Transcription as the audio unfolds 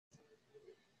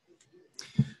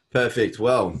Perfect.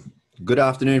 Well, good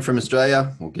afternoon from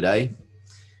Australia, or g'day,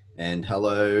 and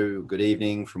hello, good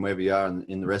evening from wherever you are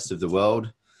in the rest of the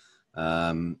world.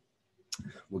 Um,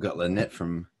 we've got Lynette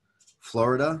from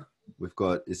Florida. We've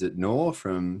got, is it Noor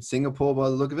from Singapore by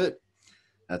the look of it?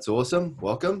 That's awesome.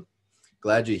 Welcome.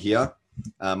 Glad you're here.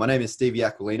 My name is Stevie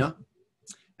Aquilina,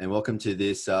 and welcome to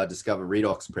this Discover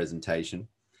Redox presentation.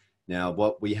 Now,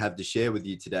 what we have to share with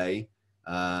you today,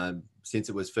 since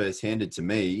it was first handed to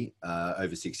me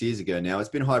over 6 years ago now, it's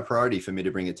been a high priority for me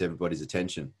to bring it to everybody's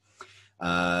attention.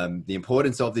 The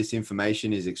importance of this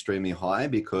information is extremely high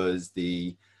because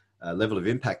the level of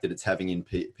impact that it's having in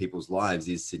people's lives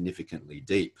is significantly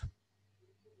deep.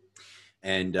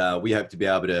 And we hope to be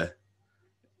able to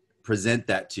present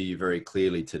that to you very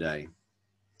clearly today.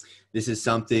 This is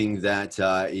something that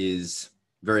is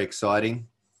very exciting,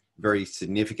 very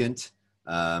significant,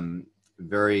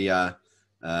 very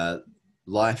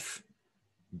life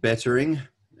bettering,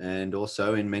 and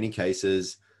also in many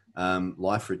cases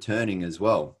life returning as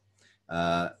well.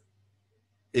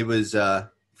 It was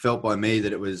felt by me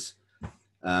that it was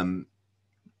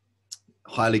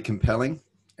highly compelling,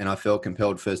 and I felt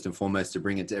compelled first and foremost to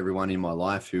bring it to everyone in my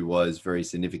life who was very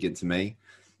significant to me,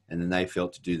 and then they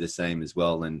felt to do the same as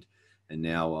well. And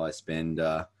now I spend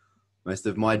most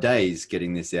of my days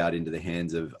getting this out into the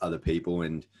hands of other people,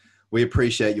 and we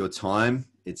appreciate your time.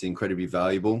 It's incredibly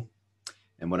valuable.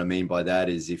 And what I mean by that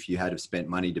is if you had have spent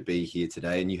money to be here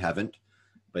today, and you haven't,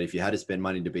 but if you had to spend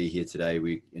money to be here today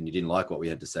and you didn't like what we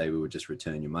had to say, we would just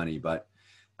return your money. But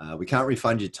we can't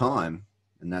refund your time.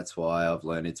 And that's why I've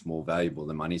learned it's more valuable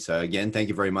than money. So again, thank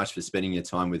you very much for spending your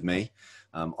time with me.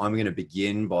 I'm going to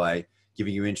begin by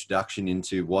giving you an introduction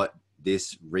into what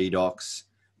this redox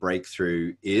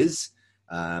breakthrough is.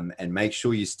 And make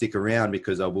sure you stick around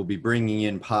because I will be bringing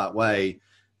in part way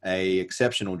a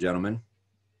exceptional gentleman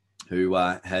who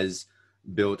has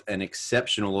built an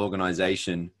exceptional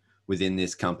organization within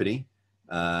this company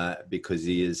because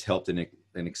he has helped an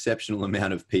exceptional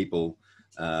amount of people.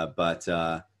 But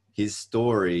his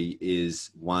story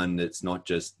is one that's not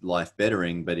just life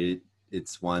bettering, but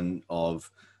it's one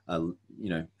of,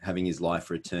 having his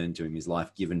life returned to him, his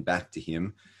life given back to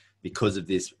him because of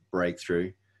this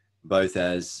breakthrough, both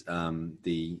as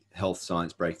the health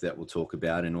science breakthrough that we'll talk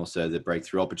about, and also the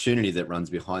breakthrough opportunity that runs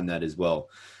behind that as well.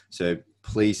 So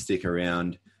please stick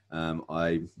around.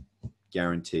 I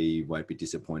guarantee you won't be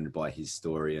disappointed by his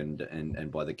story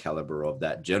and by the caliber of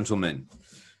that gentleman.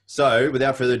 So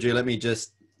without further ado, let me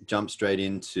just jump straight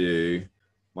into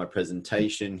my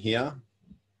presentation here.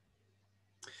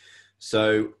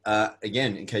 So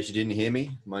again, in case you didn't hear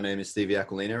me, my name is Stevie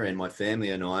Aquilina, and my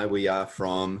family and I, we are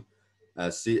from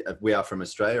Australia.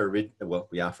 Well,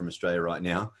 we are from Australia right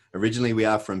now. Originally, we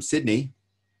are from Sydney,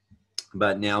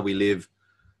 but now we live.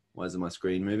 Why is my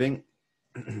screen moving?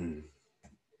 There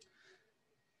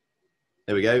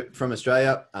we go. From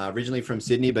Australia, originally from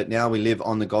Sydney, but now we live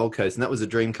on the Gold Coast, and that was a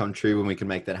dream come true when we could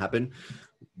make that happen.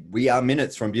 We are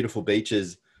minutes from beautiful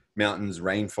beaches, mountains,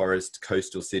 rainforest,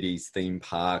 coastal cities, theme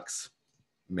parks.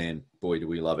 Man, boy, do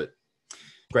we love it.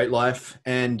 Great life.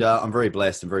 And I'm very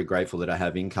blessed and very grateful that I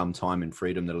have income, time, and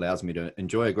freedom that allows me to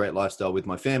enjoy a great lifestyle with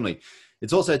my family.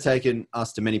 It's also taken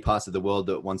us to many parts of the world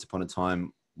that once upon a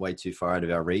time way too far out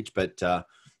of our reach. But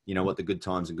you know what? The good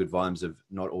times and good vibes have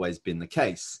not always been the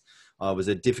case. I was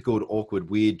a difficult, awkward,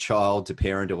 weird child to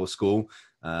parent or school.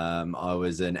 I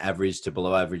was an average to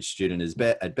below average student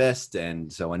at best.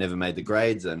 And so I never made the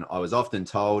grades. And I was often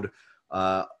told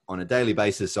on a daily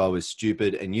basis, I was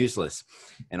stupid and useless.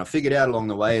 And I figured out along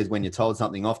the way is when you're told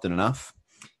something often enough,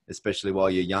 especially while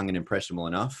you're young and impressionable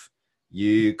enough,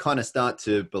 you kind of start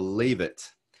to believe it.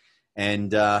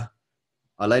 And I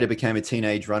later became a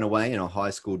teenage runaway and a high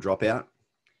school dropout.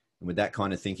 And with that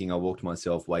kind of thinking, I walked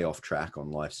myself way off track on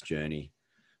life's journey.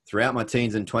 Throughout my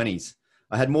teens and 20s,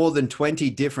 I had more than 20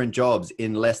 different jobs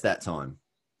in less that time.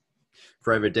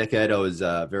 For over a decade, I was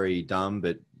a very dumb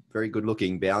but very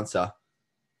good-looking bouncer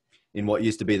in what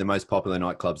used to be the most popular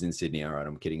nightclubs in Sydney. All right,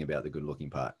 I'm kidding about the good-looking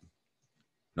part.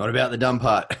 Not about the dumb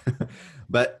part.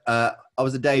 But I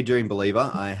was a daydream believer.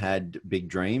 I had big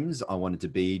dreams. I wanted to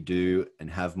be, do, and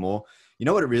have more. You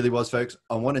know what it really was, folks?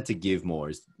 I wanted to give more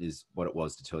is what it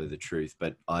was, to tell you the truth.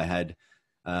 But I had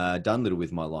done little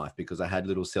with my life because I had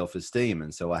little self-esteem.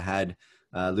 And so I had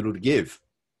little to give.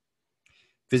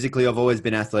 Physically, I've always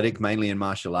been athletic, mainly in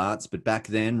martial arts. But back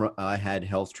then, I had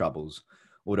health troubles.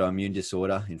 Autoimmune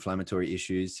disorder, inflammatory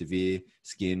issues, severe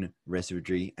skin,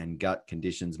 respiratory, and gut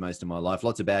conditions most of my life.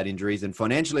 Lots of bad injuries. And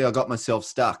financially, I got myself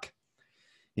stuck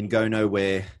in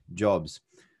go-nowhere jobs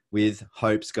with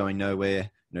hopes going nowhere,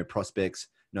 no prospects,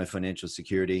 no financial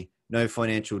security, no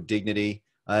financial dignity.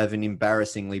 I have an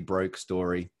embarrassingly broke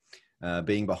story.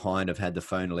 Being behind, I've had the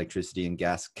phone, electricity, and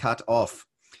gas cut off.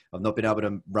 I've not been able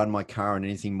to run my car on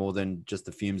anything more than just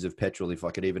the fumes of petrol, if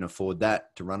I could even afford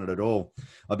that to run it at all.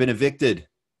 I've been evicted,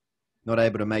 not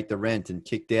able to make the rent, and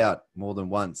kicked out more than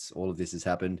once. All of this has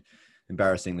happened.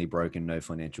 Embarrassingly broken, no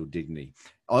financial dignity.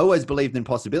 I always believed in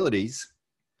possibilities,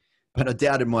 but I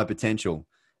doubted my potential.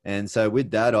 And so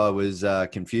with that, I was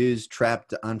confused,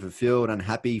 trapped, unfulfilled,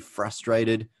 unhappy,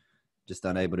 frustrated, just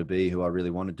unable to be who I really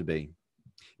wanted to be.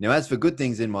 Now, as for good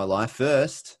things in my life,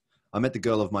 first, I met the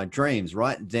girl of my dreams.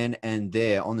 Right then and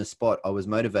there on the spot, I was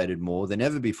motivated more than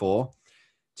ever before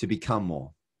to become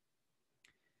more.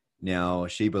 Now,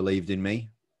 she believed in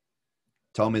me,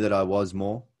 told me that I was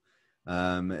more.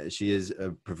 She has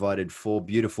provided 4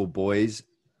 beautiful boys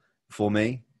for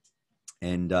me,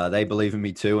 and they believe in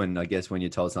me too. And I guess when you're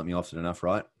told something often enough,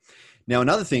 right? Now,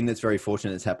 another thing that's very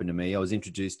fortunate that's happened to me, I was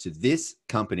introduced to this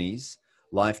company's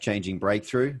life-changing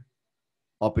breakthrough,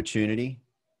 opportunity,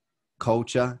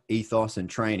 culture, ethos, and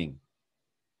training.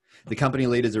 The company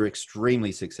leaders are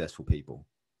extremely successful people.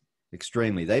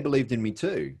 Extremely. They believed in me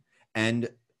too. And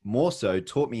more so,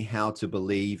 taught me how to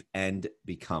believe and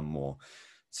become more.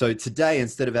 So today,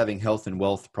 instead of having health and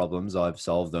wealth problems, I've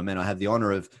solved them. And I have the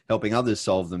honor of helping others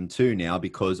solve them too now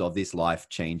because of this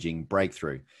life-changing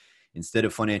breakthrough. Instead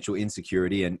of financial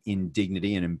insecurity and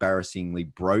indignity and embarrassingly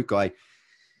broke, I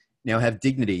now have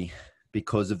dignity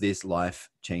because of this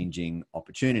life-changing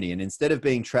opportunity. And instead of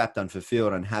being trapped,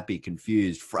 unfulfilled, unhappy,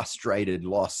 confused, frustrated,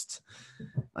 lost,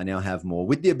 I now have more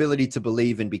with the ability to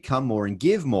believe and become more and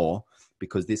give more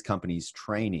because this company's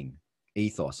training,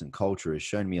 ethos, and culture has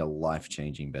shown me a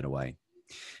life-changing better way.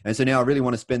 And so now I really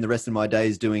want to spend the rest of my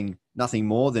days doing nothing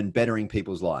more than bettering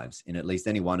people's lives in at least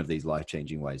any one of these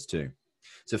life-changing ways too.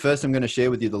 So first, I'm going to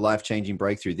share with you the life-changing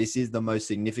breakthrough. This is the most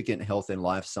significant health and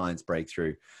life science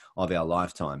breakthrough of our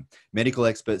lifetime. Medical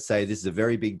experts say this is a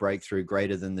very big breakthrough,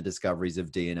 greater than the discoveries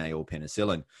of DNA or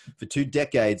penicillin. For 2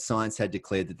 decades, science had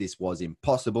declared that this was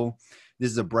impossible.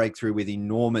 This is a breakthrough with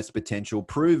enormous potential,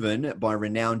 proven by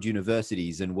renowned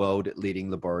universities and world-leading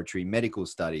laboratory medical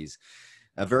studies.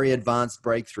 A very advanced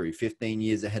breakthrough, 15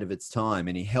 years ahead of its time.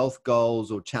 Any health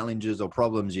goals or challenges or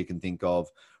problems you can think of,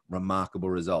 remarkable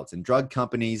results. And drug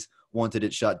companies wanted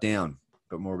it shut down,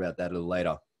 but more about that a little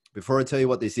later. Before I tell you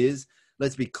what this is,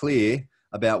 let's be clear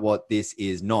about what this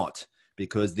is not,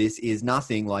 because this is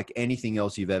nothing like anything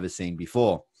else you've ever seen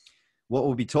before. What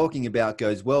we'll be talking about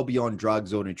goes well beyond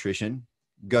drugs or nutrition,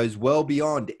 goes well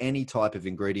beyond any type of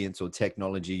ingredients or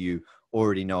technology you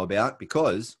already know about,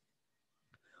 because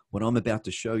what I'm about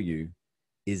to show you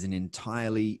is an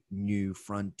entirely new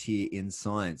frontier in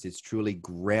science. It's truly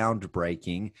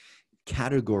groundbreaking,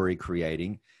 category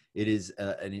creating. It is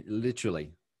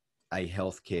literally a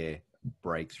healthcare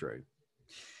breakthrough.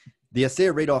 The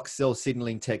Discover Redox cell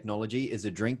signaling technology is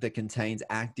a drink that contains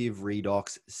active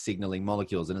redox signaling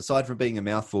molecules. And aside from being a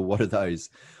mouthful, what are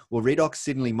those? Well, redox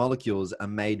signaling molecules are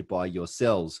made by your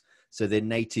cells, so they're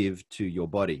native to your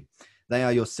body. They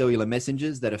are your cellular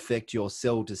messengers that affect your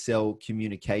cell-to-cell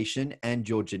communication and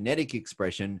your genetic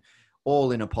expression,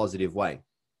 all in a positive way.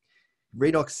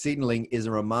 Redox signaling is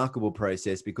a remarkable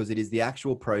process because it is the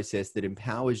actual process that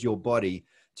empowers your body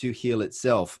to heal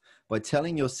itself by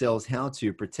telling your cells how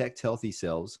to protect healthy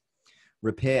cells,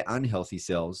 repair unhealthy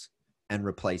cells, and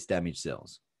replace damaged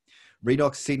cells.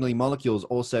 Redox signaling molecules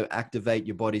also activate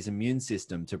your body's immune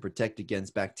system to protect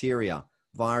against bacteria,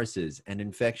 viruses, and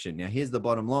infection. Now, here's the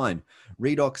bottom line.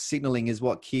 Redox signaling is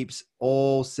what keeps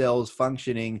all cells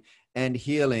functioning and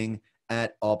healing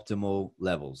at optimal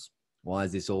levels. Why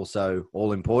is this also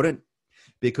all important?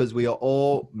 Because we are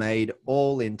all made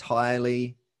all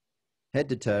entirely, head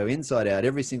to toe, inside out,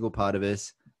 every single part of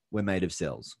us, we're made of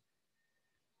cells.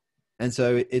 And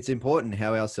so it's important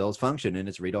how our cells function, and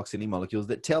it's redox signaling molecules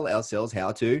that tell our cells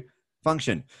how to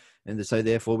function. And so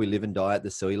therefore we live and die at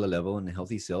the cellular level, and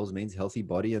healthy cells means healthy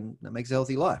body, and that makes a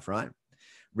healthy life, right?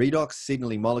 Redox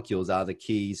signaling molecules are the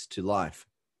keys to life.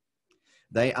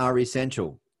 They are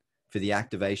essential for the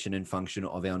activation and function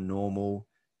of our normal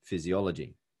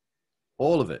physiology.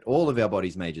 All of it, all of our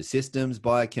body's major systems,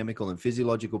 biochemical and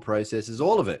physiological processes,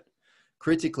 all of it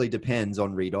critically depends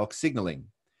on redox signaling.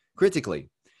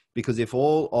 Critically, because if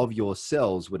all of your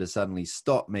cells were to suddenly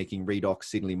stop making redox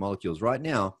signaling molecules right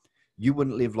now, you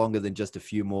wouldn't live longer than just a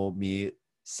few more mere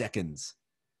seconds.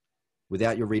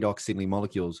 Without your redox signaling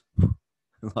molecules,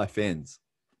 life ends.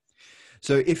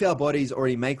 So if our bodies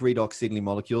already make redox signaling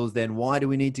molecules, then why do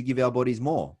we need to give our bodies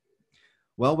more?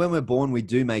 Well, when we're born, we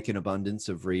do make an abundance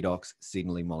of redox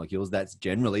signaling molecules. That's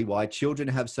generally why children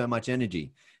have so much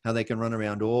energy, how they can run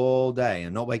around all day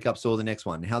and not wake up, saw the next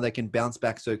one, how they can bounce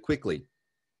back so quickly.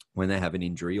 when they have an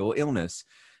injury or illness.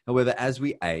 However, as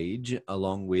we age,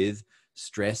 along with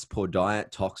stress, poor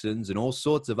diet, toxins, and all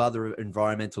sorts of other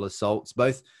environmental assaults,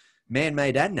 both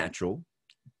man-made and natural,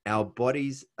 our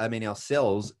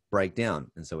cells break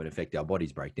down. And so in effect, our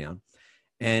bodies break down.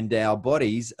 And our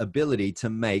body's ability to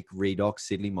make redox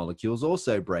signaling molecules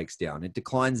also breaks down. It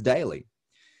declines daily.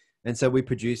 And so we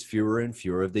produce fewer and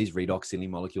fewer of these redox signaling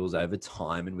molecules over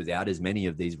time. And without as many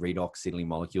of these redox signaling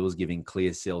molecules giving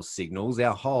clear cell signals,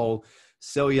 our whole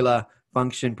cellular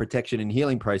function, protection, and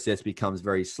healing process becomes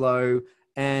very slow.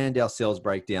 And our cells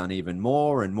break down even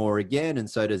more and more again. And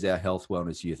so does our health,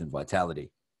 wellness, youth, and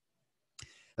vitality.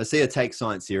 ASEA takes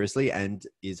science seriously and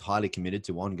is highly committed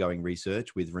to ongoing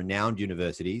research with renowned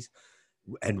universities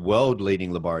and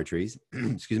world-leading laboratories,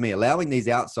 allowing these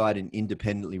outside and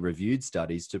independently reviewed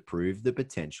studies to prove the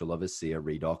potential of ASEA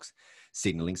Redox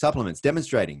signaling supplements,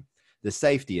 demonstrating the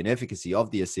safety and efficacy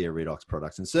of the ASEA Redox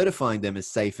products and certifying them as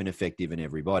safe and effective in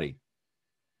every body.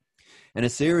 And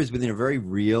ASEA is within a very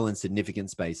real and significant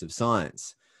space of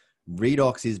science.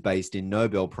 Redox is based in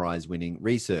Nobel Prize-winning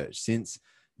research. Since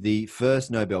the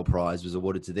first Nobel Prize was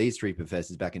awarded to these three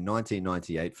professors back in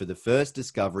 1998 for the first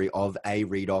discovery of a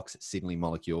redox signaling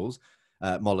molecule.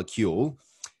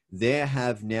 There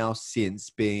have now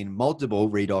since been multiple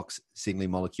redox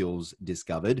signaling molecules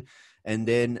discovered, and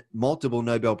then multiple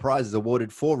Nobel Prizes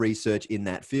awarded for research in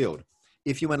that field.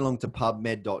 If you went along to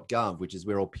pubmed.gov, which is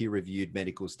where all peer-reviewed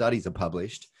medical studies are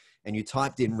published, and you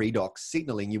typed in redox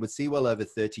signaling, you would see well over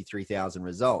 33,000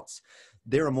 results.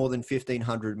 There are more than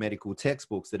 1,500 medical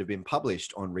textbooks that have been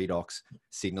published on redox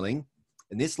signaling.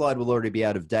 And this slide will already be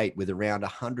out of date with around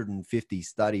 150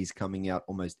 studies coming out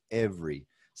almost every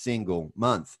single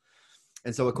month.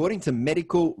 And so according to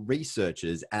medical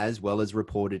researchers, as well as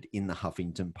reported in the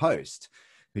Huffington Post,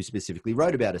 who specifically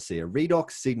wrote about ASEA,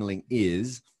 redox signaling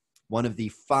is one of the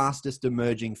fastest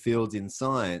emerging fields in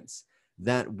science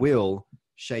that will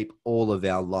shape all of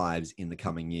our lives in the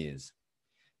coming years.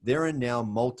 There are now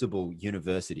multiple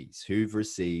universities who've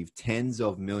received tens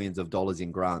of millions of dollars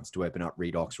in grants to open up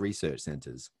redox research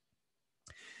centers.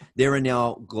 There are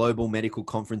now global medical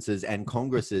conferences and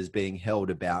congresses being held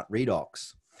about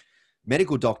redox.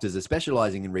 Medical doctors are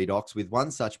specializing in redox, with one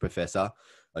such professor,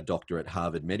 a doctor at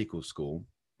Harvard Medical School,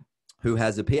 who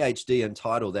has a PhD and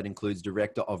title that includes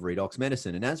Director of Redox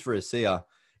Medicine. And as for ASEA,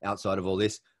 outside of all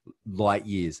this, light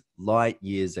years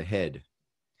ahead.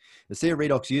 ASEA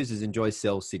Redox users enjoy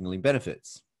cell signaling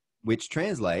benefits, which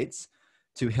translates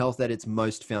to health at its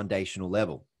most foundational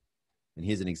level. And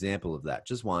here's an example of that,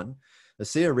 just one.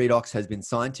 ASEA Redox has been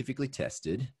scientifically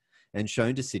tested and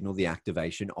shown to signal the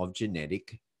activation of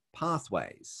genetic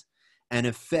pathways and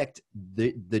affect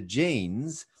the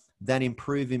genes that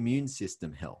improve immune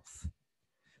system health,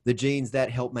 the genes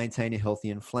that help maintain a healthy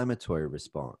inflammatory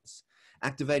response,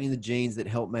 activating the genes that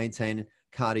help maintain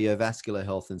cardiovascular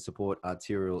health and support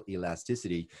arterial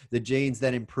elasticity, the genes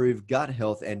that improve gut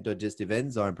health and digestive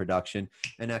enzyme production,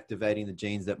 and activating the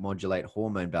genes that modulate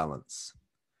hormone balance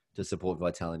to support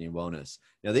vitality and wellness.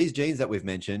 Now, these genes that we've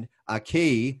mentioned are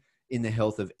key in the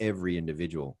health of every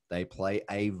individual. They play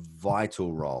a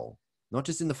vital role, not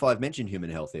just in the 5 mentioned human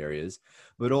health areas,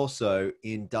 but also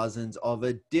in dozens of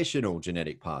additional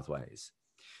genetic pathways.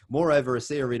 Moreover,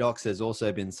 ASEA Redox has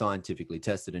also been scientifically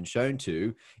tested and shown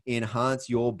to enhance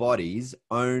your body's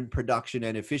own production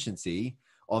and efficiency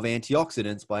of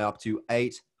antioxidants by up to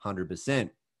 800%.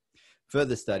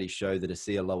 Further studies show that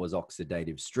ASEA lowers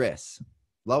oxidative stress,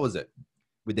 lowers it,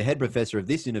 with the head professor of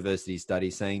this university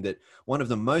study saying that one of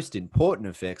the most important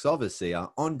effects of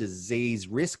ASEA on disease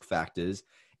risk factors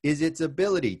is its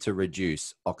ability to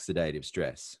reduce oxidative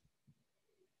stress.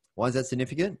 Why is that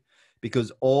significant?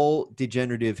 Because all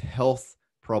degenerative health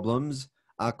problems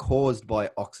are caused by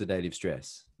oxidative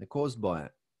stress. They're caused by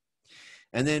it.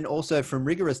 And then also from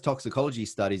rigorous toxicology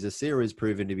studies, ASEA is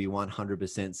proven to be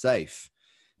 100% safe,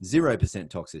 0%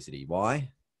 toxicity.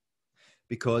 Why?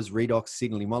 Because redox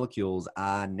signaling molecules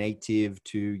are native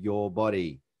to your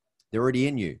body. They're already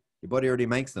in you. Your body already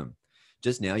makes them.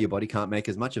 Just now, your body can't make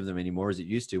as much of them anymore as it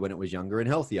used to when it was younger and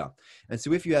healthier. And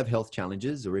so if you have health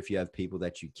challenges, or if you have people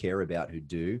that you care about who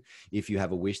do, if you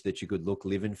have a wish that you could look,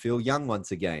 live, and feel young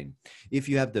once again, if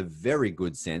you have the very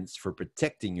good sense for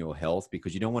protecting your health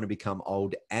because you don't want to become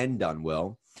old and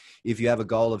unwell, if you have a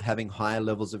goal of having higher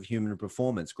levels of human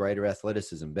performance, greater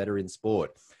athleticism, better in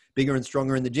sport, bigger and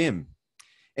stronger in the gym,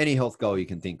 any health goal you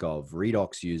can think of,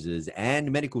 redox users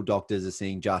and medical doctors are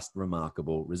seeing just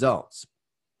remarkable results.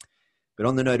 But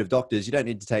on the note of doctors, you don't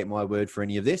need to take my word for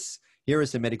any of this. Here are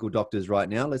some medical doctors right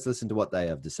now. Let's listen to what they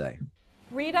have to say.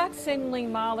 Redox signaling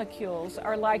molecules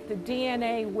are like the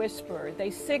DNA whisperer. They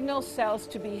signal cells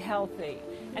to be healthy.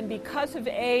 And because of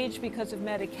age, because of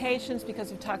medications,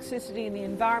 because of toxicity in the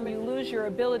environment, you lose your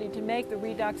ability to make the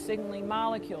redox signaling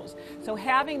molecules. So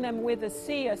having them with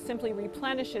ASEA simply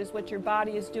replenishes what your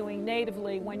body is doing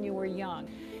natively when you were young.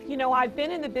 You know, I've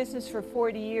been in the business for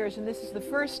 40 years, and this is the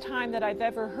first time that I've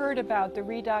ever heard about the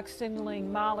redox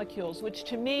signaling molecules, which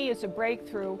to me is a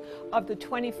breakthrough of the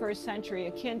 21st century,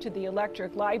 akin to the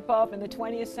electric light bulb in the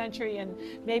 20th century and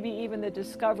maybe even the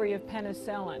discovery of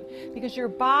penicillin. Because your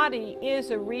body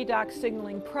is a redox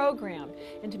signaling program,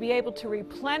 and to be able to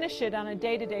replenish it on a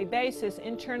day-to-day basis,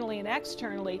 internally and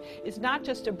externally, is not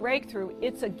just a breakthrough,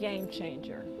 it's a game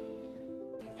changer.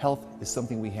 Health is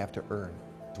something we have to earn.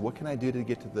 What can I do to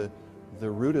get to the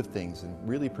root of things and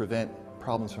really prevent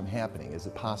problems from happening? Is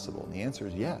it possible? And the answer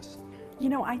is yes. You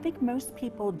know, I think most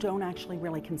people don't actually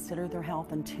really consider their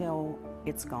health until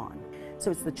it's gone.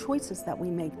 So it's the choices that we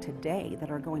make today that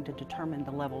are going to determine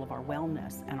the level of our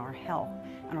wellness and our health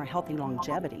and our healthy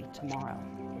longevity tomorrow.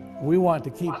 We want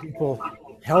to keep people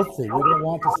healthy. We don't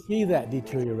want to see that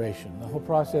deterioration. The whole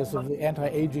process of the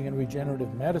anti-aging and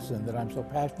regenerative medicine that I'm so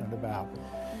passionate about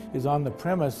is on the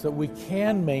premise that we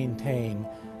can maintain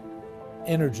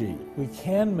energy, we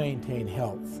can maintain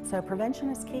health. So prevention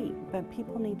is key, but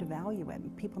people need to value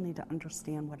it. People need to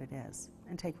understand what it is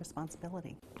and take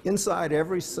responsibility. Inside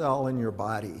every cell in your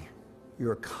body,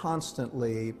 you're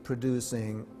constantly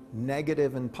producing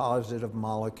negative and positive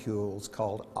molecules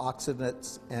called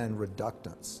oxidants and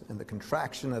reductants. And the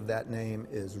contraction of that name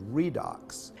is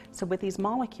redox. So with these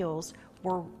molecules,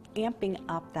 we're amping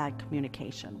up that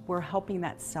communication. We're helping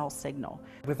that cell signal.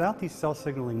 Without these cell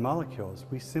signaling molecules,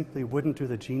 we simply wouldn't do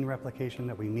the gene replication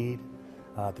that we need,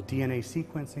 the DNA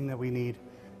sequencing that we need.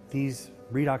 These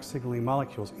redox signaling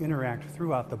molecules interact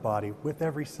throughout the body with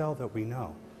every cell that we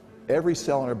know. Every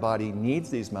cell in our body needs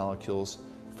these molecules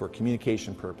for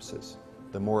communication purposes.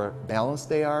 The more balanced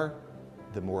they are,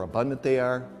 the more abundant they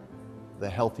are, the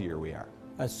healthier we are.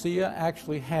 ASEA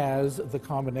actually has the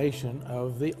combination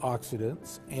of the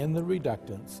oxidants and the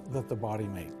reductants that the body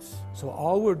makes. So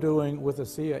all we're doing with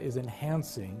ASEA is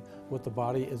enhancing what the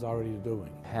body is already doing.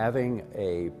 Having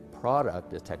a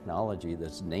product, a technology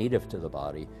that's native to the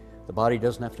body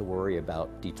doesn't have to worry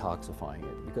about detoxifying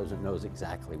it because it knows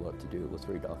exactly what to do with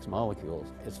redox molecules.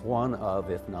 It's one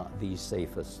of, if not the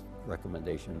safest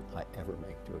recommendation I ever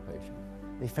make to a patient.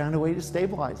 They found a way to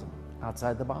stabilize them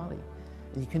outside the body.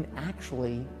 And you can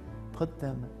actually put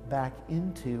them back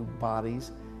into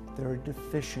bodies that are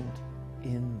deficient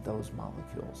in those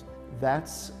molecules.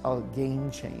 That's a game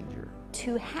changer.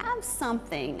 To have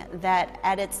something that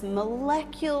at its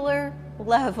molecular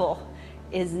level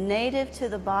is native to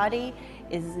the body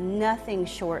is nothing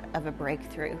short of a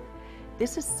breakthrough.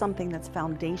 This is something that's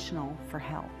foundational for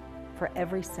health, for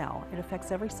every cell. It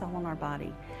affects every cell in our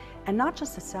body. And not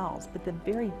just the cells, but the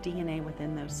very DNA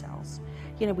within those cells.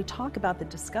 You know, we talk about the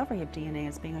discovery of DNA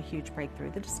as being a huge breakthrough,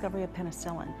 the discovery of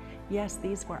penicillin. Yes,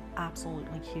 these were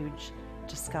absolutely huge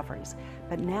discoveries,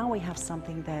 but now we have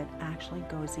something that actually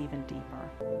goes even deeper.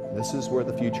 This is where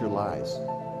the future lies,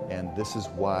 and this is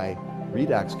why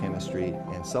redox chemistry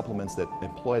and supplements that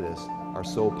employ this are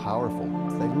so powerful.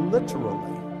 They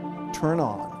literally turn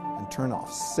on and turn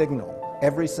off, signal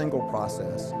every single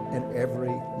process in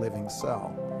every living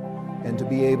cell. And to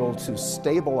be able to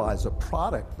stabilize a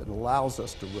product that allows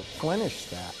us to replenish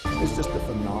that is just a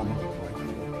phenomenal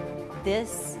breakthrough.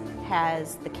 This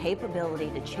has the capability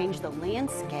to change the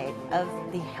landscape of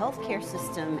the healthcare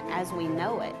system as we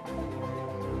know it.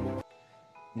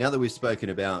 Now that we've spoken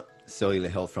about cellular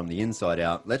health from the inside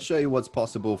out, let's show you what's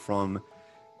possible from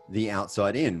the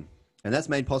outside in. And that's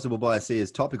made possible by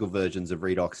ASEA's topical versions of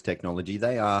redox technology.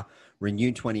 They are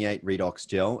Renew 28 Redox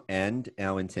Gel and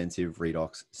our Intensive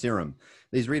Redox Serum.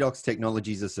 These redox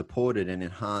technologies are supported and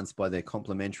enhanced by their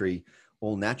complementary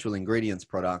all-natural ingredients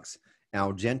products,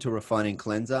 our Gentle Refining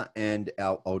Cleanser, and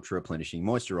our Ultra Replenishing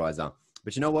Moisturizer.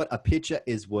 But you know what? A picture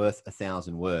is worth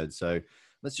 1,000 words. So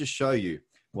let's just show you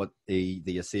what the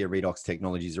ASEA redox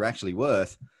technologies are actually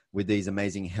worth with these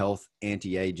amazing health,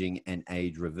 anti-aging, and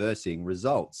age-reversing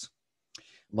results.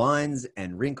 Lines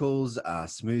and wrinkles are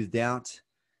smoothed out.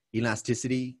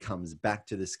 Elasticity comes back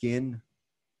to the skin.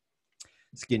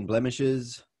 Skin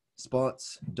blemishes,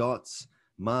 spots, dots,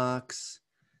 marks,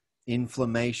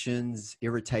 inflammations,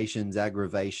 irritations,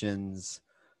 aggravations,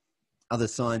 other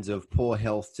signs of poor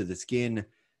health to the skin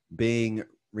being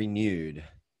renewed.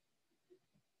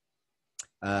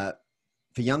 For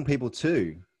young people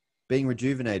too, being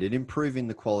rejuvenated, improving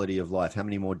the quality of life. How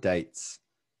many more dates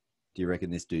do you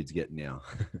reckon this dude's getting now?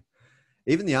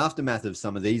 even the aftermath of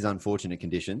some of these unfortunate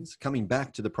conditions, coming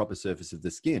back to the proper surface of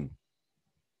the skin.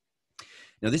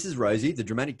 Now, this is Rosie. The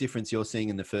dramatic difference you're seeing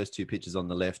in the first two pictures on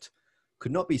the left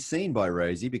could not be seen by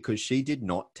Rosie because she did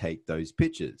not take those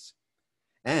pictures.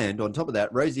 And on top of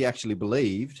that, Rosie actually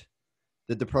believed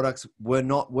that the products were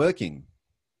not working.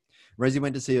 Rosie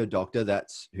went to see her doctor.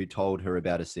 That's who told her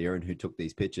about ASEA and who took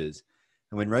these pictures.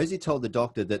 And when Rosie told the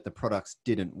doctor that the products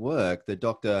didn't work, the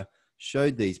doctor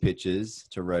showed these pictures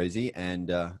to Rosie. And,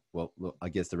 well, look, I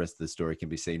guess the rest of the story can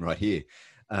be seen right here.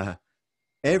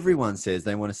 Everyone says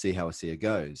they want to see how ASEA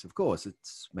goes. Of course, it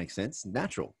makes sense,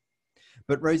 natural.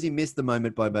 But Rosie missed the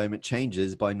moment-by-moment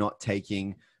changes by not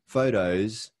taking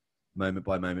photos moment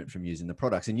by moment from using the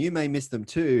products. And you may miss them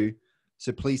too,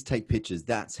 so please take pictures.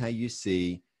 That's how you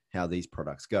see how these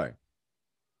products go.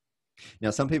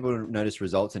 Now, some people notice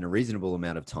results in a reasonable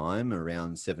amount of time,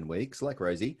 around 7 weeks, like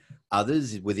Rosie.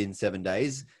 Others within 7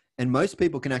 days. And most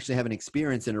people can actually have an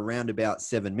experience in around about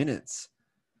 7 minutes.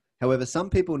 However, some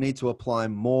people need to apply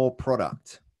more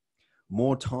product,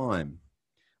 more time,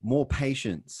 more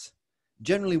patience,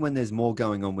 generally when there's more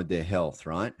going on with their health,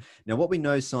 right? Now, what we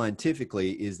know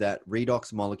scientifically is that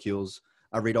redox molecules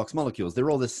are redox molecules.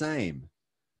 They're all the same.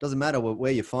 Doesn't matter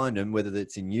where you find them, whether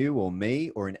it's in you or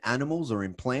me or in animals or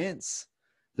in plants,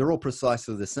 they're all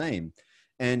precisely the same.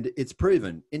 And it's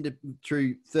proven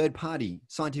through third-party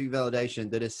scientific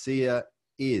validation that ASEA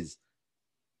is,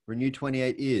 Renew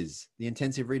 28 is, the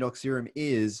intensive redox serum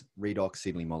is redox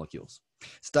signaling molecules.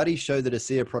 Studies show that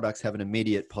ASEA products have an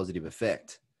immediate positive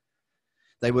effect.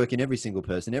 They work in every single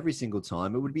person, every single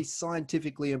time. It would be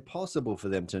scientifically impossible for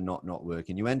them to not work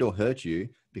in you and or hurt you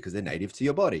because they're native to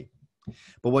your body.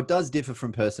 But what does differ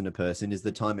from person to person is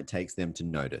the time it takes them to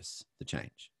notice the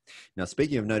change. Now,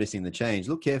 speaking of noticing the change,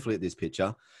 look carefully at this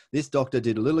picture. This doctor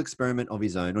did a little experiment of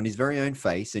his own on his very own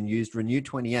face and used Renew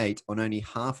 28 on only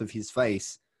half of his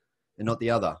face and not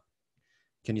the other.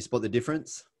 Can you spot the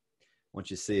difference? Once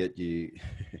you see it, you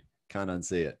can't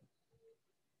unsee it.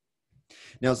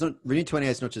 Now, Renew 28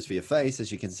 is not just for your face,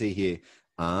 as you can see here.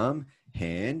 Arm,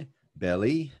 hand,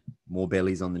 belly, more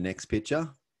bellies on the next picture.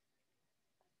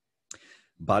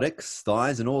 Buttocks,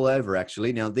 thighs, and all over,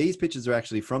 actually. Now, these pictures are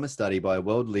actually from a study by a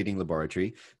world-leading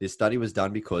laboratory. This study was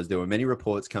done because there were many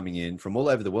reports coming in from all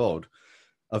over the world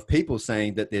of people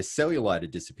saying that their cellulite had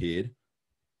disappeared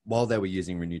while they were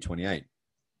using Renew 28.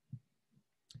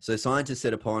 So scientists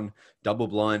set upon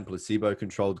double-blind,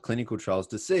 placebo-controlled clinical trials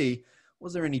to see,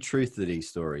 was there any truth to these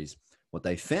stories? What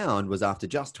they found was after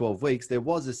just 12 weeks, there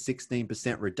was a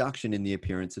 16% reduction in the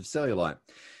appearance of cellulite.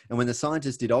 And when the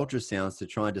scientists did ultrasounds to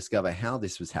try and discover how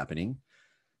this was happening,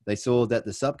 they saw that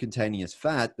the subcutaneous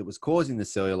fat that was causing the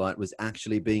cellulite was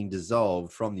actually being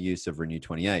dissolved from the use of Renew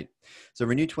 28. So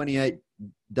Renew 28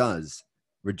 does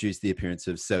reduce the appearance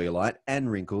of cellulite and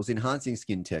wrinkles, enhancing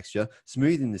skin texture,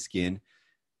 smoothing the skin,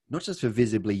 not just for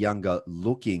visibly younger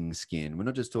looking skin. We're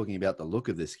not just talking about the look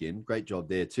of the skin. Great job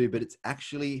there too, but it's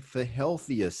actually for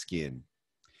healthier skin.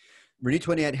 Renew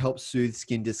 28 helps soothe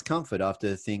skin discomfort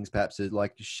after things perhaps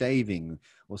like shaving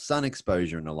or sun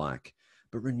exposure and the like.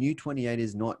 But Renew 28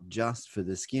 is not just for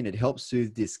the skin. It helps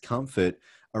soothe discomfort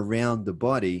around the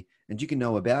body, and you can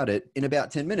know about it in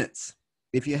about 10 minutes.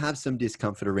 If you have some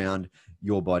discomfort around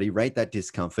your body, rate that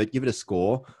discomfort, give it a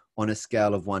score on a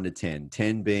scale of 1 to 10,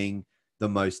 10 being the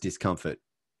most discomfort.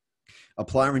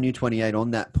 Apply Renew 28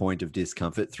 on that point of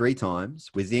discomfort 3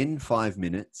 times within 5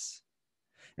 minutes.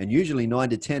 And usually 9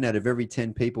 to 10 out of every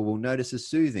 10 people will notice a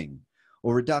soothing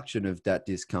or reduction of that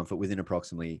discomfort within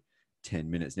approximately 10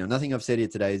 minutes. Now, nothing I've said here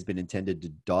today has been intended to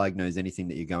diagnose anything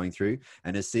that you're going through.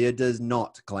 And ASEA does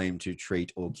not claim to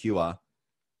treat or cure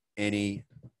any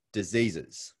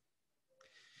diseases.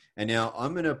 And now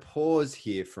I'm going to pause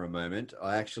here for a moment.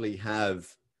 I actually have,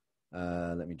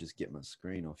 let me just get my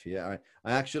screen off here.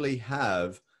 I actually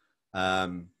have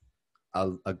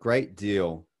a great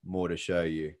deal more to show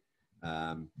you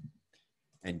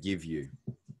and give you.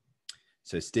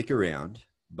 So stick around.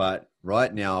 But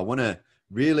right now, I want to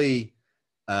really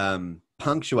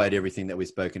punctuate everything that we've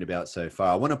spoken about so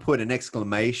far. I want to put an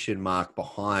exclamation mark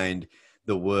behind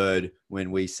the word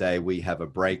when we say we have a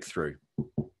breakthrough.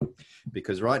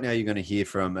 Because right now you're going to hear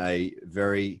from a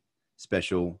very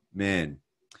special man.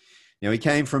 Now, he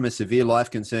came from a severe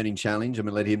life-concerning challenge. I'm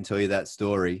going to let him tell you that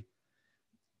story,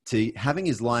 to having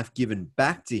his life given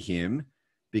back to him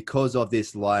because of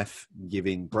this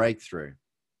life-giving breakthrough.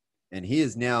 And he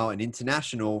is now an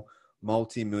international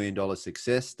multi-million-dollar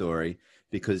success story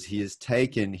because he has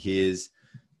taken his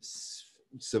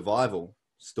survival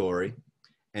story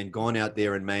and gone out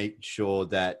there and made sure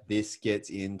that this gets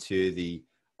into the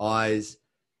eyes,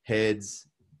 heads,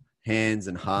 hands,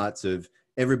 and hearts of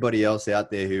everybody else out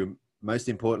there who most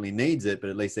importantly needs it, but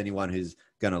at least anyone who's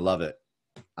going to love it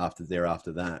after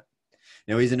that.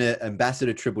 Now, he's an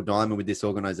ambassador triple diamond with this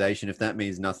organization. If that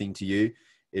means nothing to you,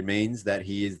 it means that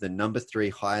he is the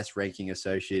 #3 highest ranking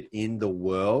associate in the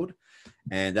world.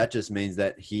 And that just means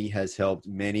that he has helped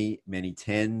many, many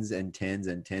tens and tens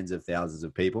and tens of thousands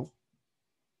of people.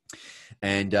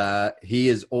 And he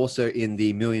is also in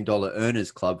the $1 Million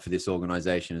Earners Club for this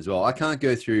organization as well. I can't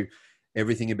go through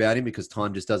everything about him because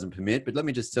time just doesn't permit. But let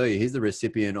me just tell you, he's the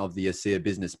recipient of the ASEA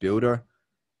Business Builder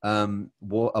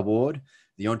Award,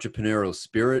 the Entrepreneurial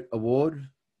Spirit Award,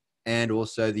 and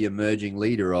also the Emerging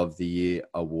Leader of the Year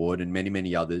Award, and many,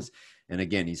 many others. And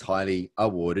again, he's highly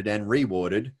awarded and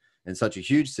rewarded, and such a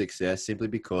huge success simply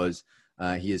because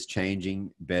he is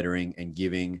changing, bettering, and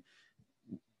giving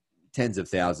tens of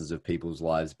thousands of people's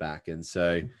lives back. And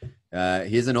so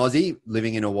here's an Aussie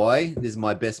living in Hawaii. This is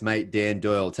my best mate, Dan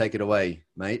Doyle. Take it away,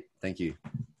 mate. Thank you.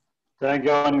 Don't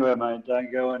go anywhere, mate.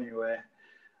 Don't go anywhere.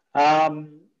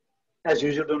 As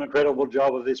usual, doing an incredible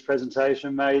job of this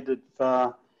presentation, mate.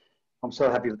 I'm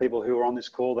so happy for people who are on this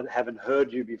call that haven't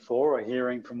heard you before are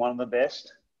hearing from one of the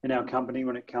best in our company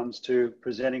when it comes to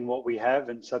presenting what we have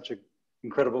in such an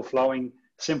incredible, flowing,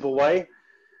 simple way.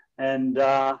 And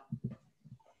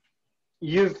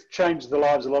you've changed the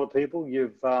lives of a lot of people.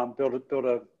 You've built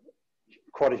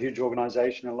quite a huge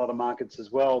organization in a lot of markets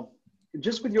as well.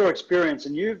 Just with your experience,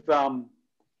 and you've been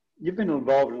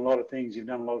involved in a lot of things. You've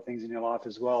done a lot of things in your life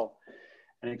as well,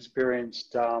 and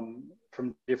experienced from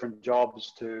different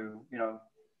jobs to,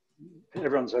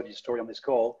 everyone's heard your story on this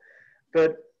call.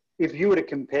 But if you were to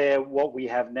compare what we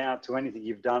have now to anything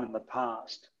you've done in the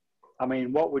past, I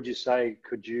mean, what would you say?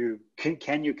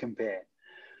 Can you compare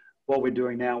what we're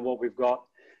doing now, what we've got?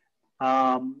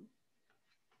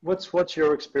 What's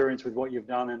your experience with what you've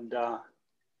done and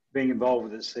being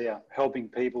involved with ASEA, helping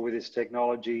people with this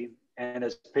technology, and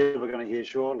as people are going to hear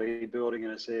shortly, building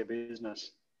an ASEA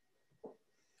business?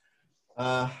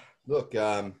 Look,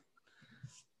 I've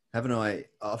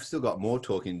still got more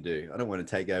talking to do. I don't want to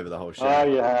take over the whole show. Oh,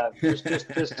 you have.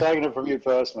 Just taking it from you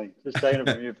personally.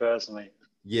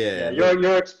 Yeah.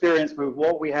 Your experience with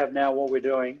what we have now, what we're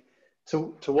doing,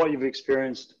 to what you've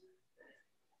experienced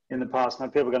in the past. Now,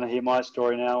 people are going to hear my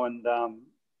story now and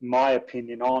my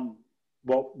opinion on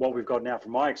what we've got now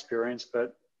from my experience,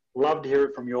 but love to hear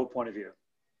it from your point of view.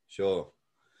 Sure.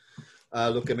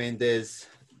 Look, I mean, there's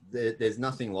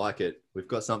nothing like it. We've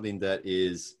got something that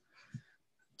is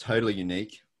totally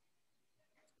unique.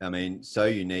 I mean, so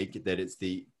unique that it's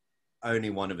the only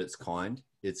one of its kind.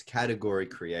 It's category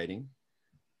creating.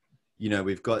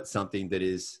 We've got something that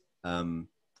is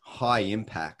high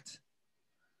impact.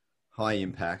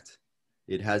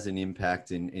 It has an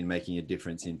impact in making a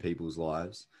difference in people's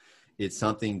lives. It's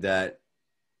something that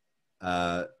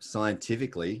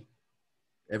scientifically,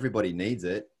 everybody needs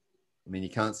it. I mean, you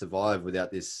can't survive without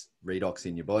this redox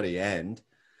in your body, and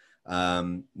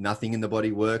nothing in the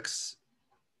body works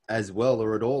as well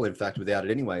or at all, in fact, without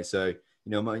it anyway. So,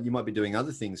 you might be doing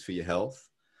other things for your health,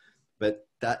 but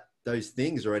those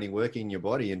things are only working in your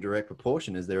body in direct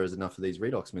proportion as there is enough of these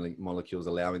redox molecules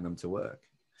allowing them to work.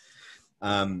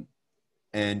 And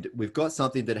we've got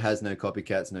something that has no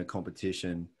copycats, no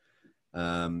competition,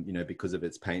 because of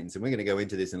its patents. And we're going to go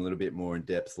into this in a little bit more in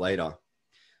depth later.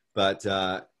 But,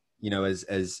 we've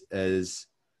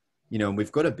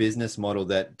got a business model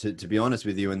that, to be honest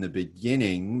with you, in the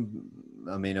beginning,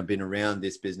 I mean, I've been around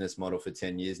this business model for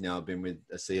 10 years now. I've been with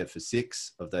ASEA for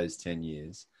 6 of those 10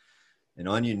 years. And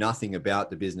I knew nothing about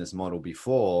the business model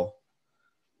before.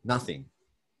 Nothing.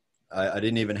 I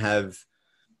didn't even have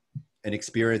an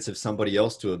experience of somebody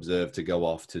else to observe to go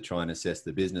off to try and assess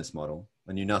the business model.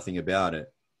 I knew nothing about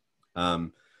it.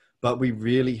 But we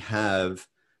really have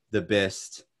the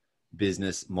best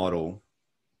business model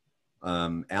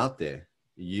out there.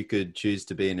 You could choose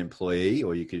to be an employee,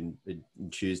 or you can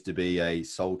choose to be a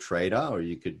sole trader, or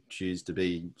you could choose to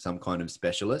be some kind of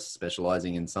specialist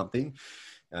specializing in something.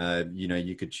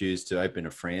 You could choose to open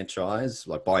a franchise,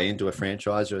 like buy into a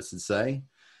franchise, I should say.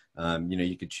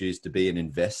 You could choose to be an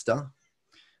investor.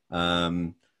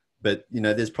 But,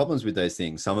 there's problems with those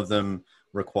things. Some of them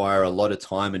require a lot of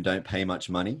time and don't pay much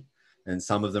money. And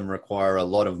some of them require a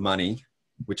lot of money,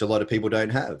 which a lot of people don't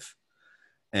have.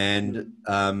 And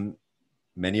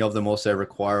many of them also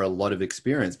require a lot of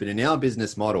experience. But in our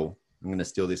business model, I'm going to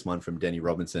steal this one from Denny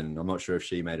Robinson. I'm not sure if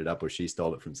she made it up or she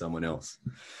stole it from someone else.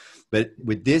 But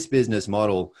with this business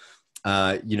model,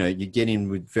 you get in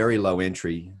with very low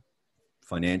entry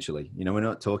financially. We're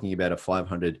not talking about a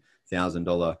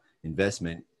 $500,000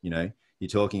 investment. You're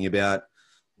talking about,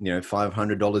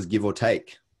 $500 give or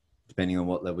take, depending on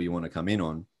what level you want to come in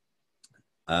on.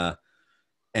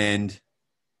 And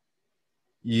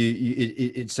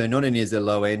so not only is there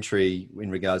low entry in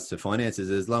regards to finances,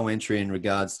 there's low entry in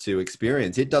regards to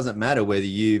experience. It doesn't matter whether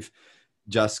you've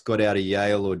just got out of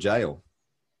Yale or jail.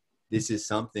 This is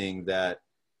something that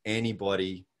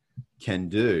anybody can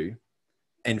do.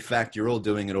 In fact, you're all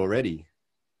doing it already.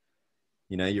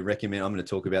 You know, you recommend, I'm going to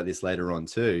talk about this later on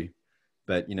too,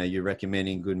 but you know, you're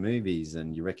recommending good movies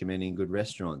and you're recommending good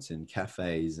restaurants and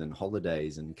cafes and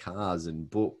holidays and cars and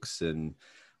books and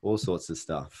all sorts of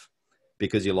stuff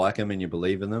because you like them and you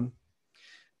believe in them.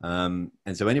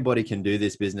 And so anybody can do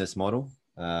this business model.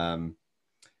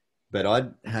 But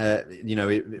I'd have, you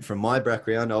know, from my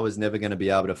background, I was never going to be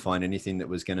able to find anything that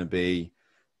was going to be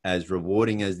as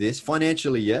rewarding as this.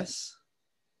 Financially, yes.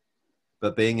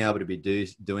 But being able to be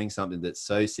doing something that's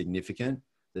so significant,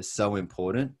 that's so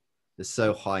important, that's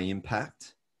so high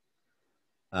impact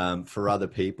for other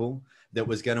people, that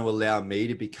was going to allow me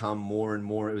to become more and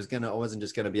more. I wasn't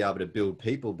just going to be able to build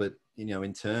people, but, you know,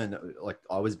 in turn, like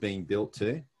I was being built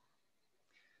too.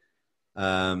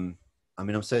 I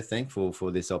mean, I'm so thankful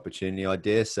for this opportunity. I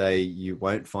dare say you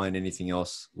won't find anything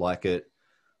else like it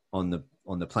on the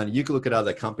planet. You can look at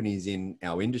other companies in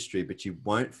our industry, but you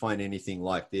won't find anything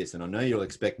like this. And I know you'll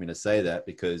expect me to say that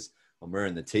because I'm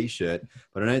wearing the t-shirt,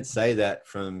 but I don't say that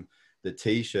from the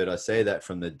t-shirt. I say that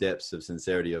from the depths of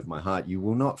sincerity of my heart. You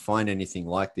will not find anything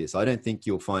like this. I don't think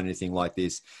you'll find anything like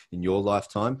this in your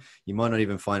lifetime. You might not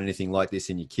even find anything like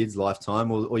this in your kids'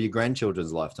 lifetime or your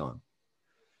grandchildren's lifetime.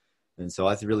 And so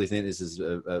I really think this is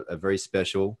a very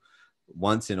special,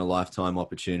 once in a lifetime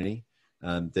opportunity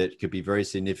that could be very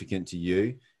significant to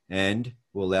you and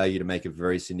will allow you to make a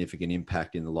very significant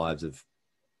impact in the lives of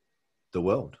the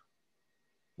world,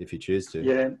 if you choose to.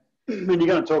 Yeah, and you're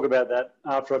going to talk about that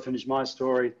after I finish my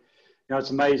story. You know,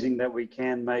 it's amazing that we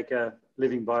can make a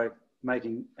living by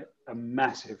making a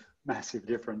massive, massive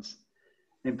difference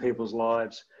in people's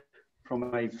lives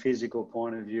from a physical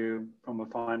point of view, from a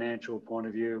financial point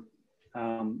of view.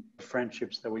 The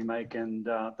friendships that we make and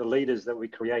the leaders that we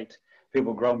create.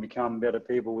 People grow and become better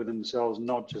people with themselves,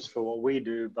 not just for what we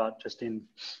do, but just in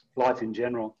life in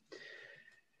general.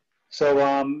 So,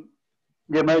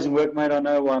 yeah, amazing work, mate. I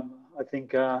know, I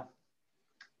think,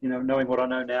 you know, knowing what I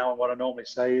know now and what I normally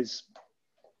say is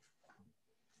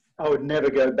I would never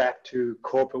go back to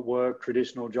corporate work,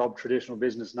 traditional job, traditional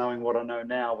business, knowing what I know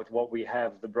now with what we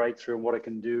have, the breakthrough and what it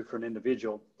can do for an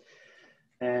individual.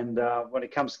 And when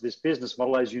it comes to this business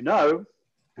model, as you know,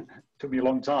 it took me a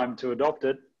long time to adopt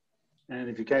it. And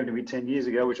if you came to me 10 years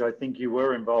ago, which I think you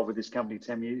were involved with this company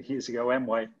 10 years ago,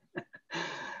 Amway,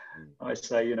 I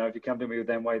say, you know, if you come to me with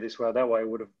Amway this way or that way, I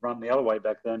would have run the other way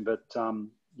back then. But,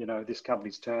 you know, this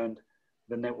company's turned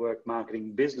the network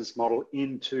marketing business model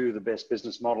into the best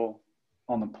business model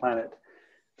on the planet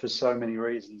for so many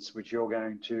reasons, which you're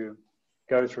going to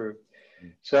go through.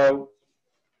 So,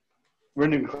 we're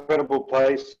in an incredible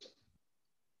place.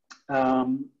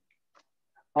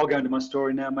 I'll go into my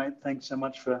story now, mate. Thanks so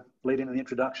much for leading the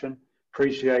introduction.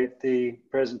 Appreciate the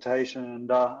presentation, and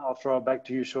I'll throw it back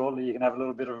to you shortly. You can have a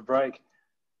little bit of a break.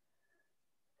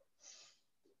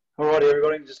 All right,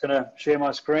 everybody, I'm just going to share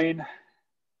my screen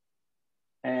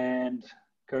and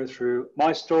go through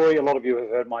my story. A lot of you have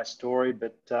heard my story,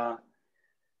 but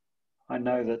I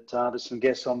know that there's some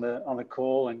guests on the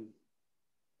call, and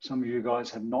some of you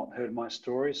guys have not heard my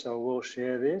story, so we'll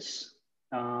share this.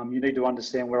 You need to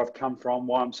understand where I've come from,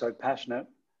 why I'm so passionate,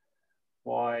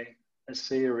 why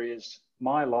ASEA is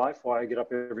my life, why I get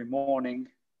up every morning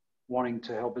wanting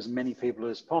to help as many people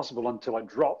as possible until I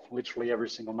drop literally every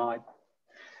single night.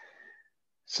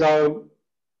 So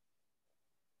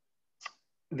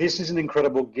this is an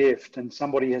incredible gift, and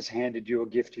somebody has handed you a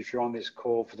gift if you're on this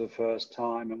call for the first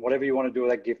time, and whatever you want to do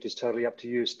with that gift is totally up to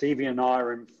you. Stevie and I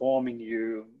are informing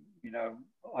you. You know,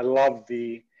 I love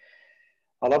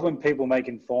when people make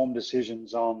informed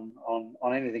decisions on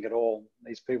anything at all.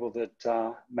 These people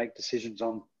that make decisions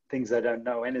on things they don't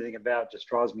know anything about just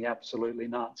drives me absolutely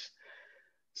nuts.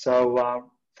 So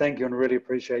thank you, and really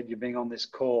appreciate you being on this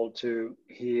call to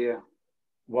hear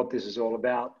what this is all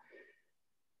about.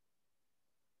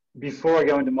 Before I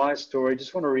go into my story, I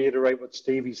just want to reiterate what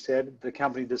Stevie said, the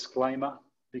company disclaimer,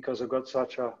 because I've got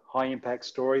such a high impact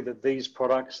story that these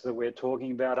products that we're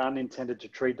talking about aren't intended to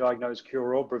treat, diagnose,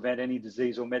 cure, or prevent any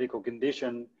disease or medical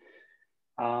condition.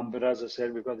 But as I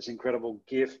said, we've got this incredible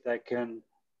gift that can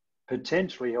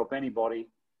potentially help anybody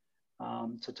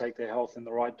to take their health in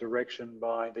the right direction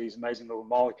by these amazing little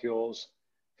molecules,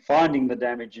 finding the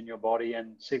damage in your body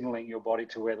and signaling your body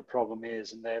to where the problem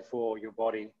is, and therefore your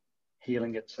body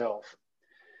healing itself.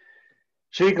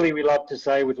 cheekily, we love to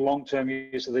say with long-term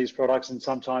use of these products and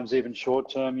sometimes even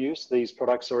short-term use, these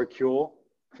products are a cure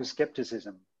for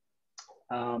skepticism.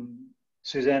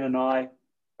 Suzanne and I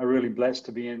are really blessed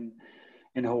to be in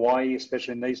Hawaii,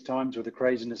 especially in these times with the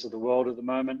craziness of the world at the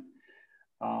moment.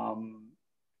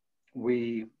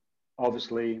 We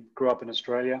obviously grew up in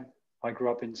Australia. I grew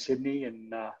up in Sydney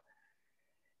in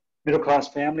middle-class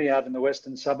family out in the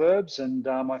western suburbs, and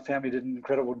my family did an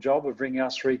incredible job of bringing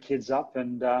us 3 kids up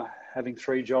and having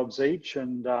 3 jobs each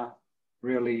and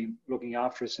really looking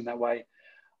after us in that way.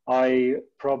 I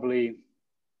probably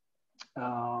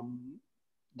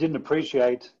didn't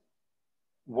appreciate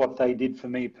what they did for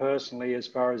me personally as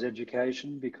far as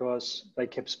education, because they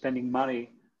kept spending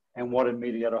money and wanted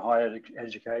me to get a higher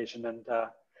education and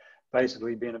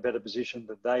basically be in a better position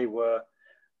that they were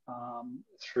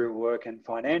through work and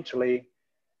financially.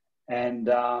 And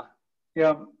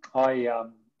yeah,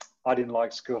 I didn't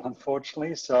like school,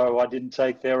 unfortunately, so I didn't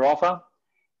take their offer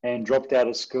and dropped out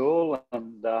of school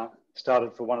and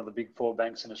started for one of the big 4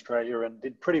 banks in Australia and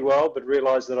did pretty well, but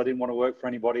realized that I didn't want to work for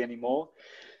anybody anymore.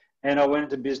 And I went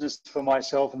into business for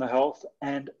myself in the health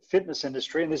and fitness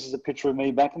industry. And this is a picture of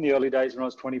me back in the early days when I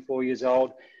was 24 years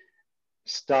old,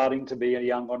 starting to be a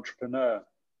young entrepreneur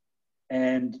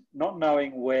and not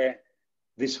knowing where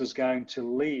this was going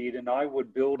to lead. And I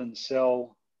would build and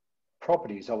sell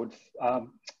properties. I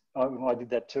did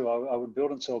that too. I would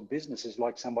build and sell businesses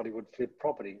like somebody would flip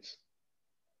properties.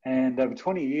 And over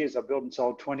 20 years, I built and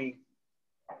sold 20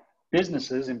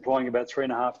 businesses employing about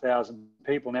 3,500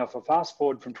 people. Now, if I fast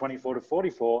forward from 24 to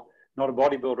 44, not a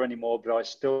bodybuilder anymore, but I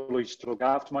still used to look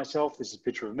after myself. This is a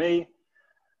picture of me,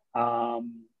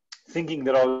 thinking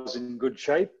that I was in good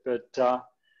shape, but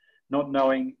not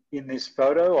knowing in this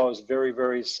photo, I was very,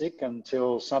 very sick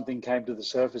until something came to the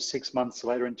surface 6 months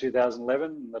later in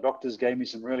 2011. The doctors gave me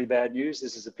some really bad news.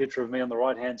 This is a picture of me on the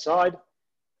right-hand side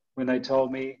when they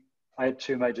told me I had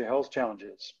 2 major health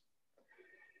challenges.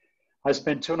 I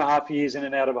spent 2.5 years in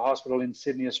and out of a hospital in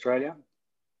Sydney, Australia.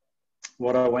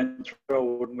 What I went through, I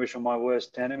wouldn't wish on my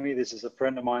worst enemy. This is a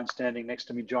friend of mine standing next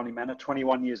to me, Johnny Manor,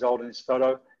 21 years old in this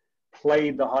photo,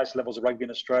 played the highest levels of rugby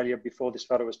in Australia before this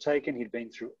photo was taken. He'd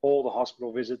been through all the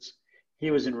hospital visits.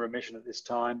 He was in remission at this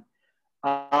time.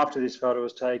 After this photo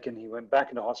was taken, he went back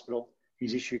into hospital.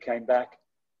 His issue came back,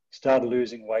 started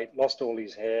losing weight, lost all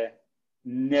his hair,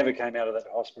 never came out of that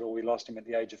hospital. We lost him at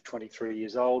the age of 23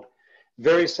 years old.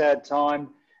 Very sad time.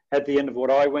 At the end of what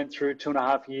I went through,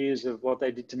 2.5 years of what they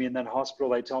did to me in that hospital,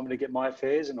 they told me to get my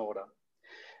affairs in order.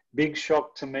 Big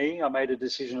shock to me. I made a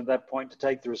decision at that point to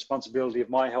take the responsibility of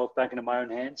my health back into my own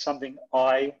hands, something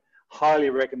I highly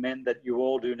recommend that you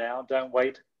all do now. Don't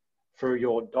wait for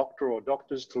your doctor or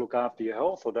doctors to look after your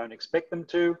health, or don't expect them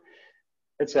to.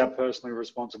 It's our personal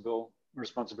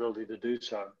responsibility to do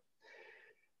so.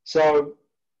 So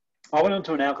I went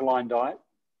onto an alkaline diet.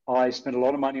 I spent a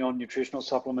lot of money on nutritional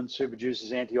supplements, super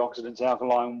juices, antioxidants,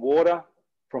 alkaline water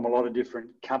from a lot of different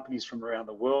companies from around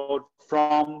the world,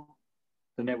 from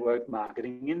the network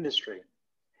marketing industry.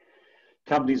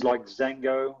 Companies like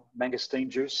Zango, Mangosteen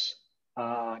Juice,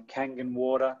 Kangen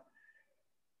Water,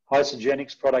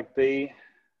 Isogenics Product B,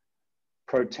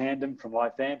 Protandem from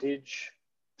LifeVantage,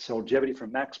 Cellgevity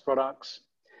from Max Products.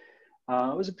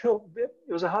 It was a pill.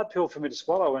 It was a hard pill for me to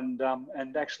swallow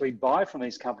and actually buy from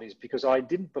these companies, because I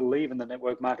didn't believe in the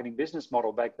network marketing business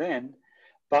model back then,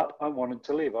 but I wanted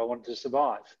to live. I wanted to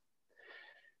survive.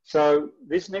 So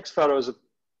this next photo is a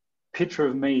picture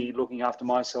of me looking after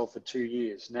myself for 2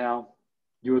 years. Now,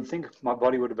 you would think my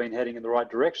body would have been heading in the right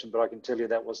direction, but I can tell you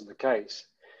that wasn't the case.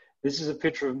 This is a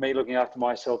picture of me looking after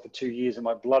myself for 2 years, and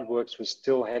my blood works was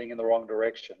still heading in the wrong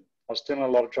direction. I was still in a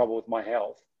lot of trouble with my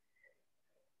health.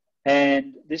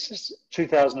 And this is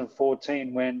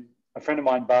 2014 when a friend of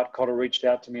mine, Bart Cotter, reached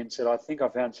out to me and said, I think I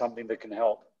found something that can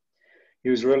help.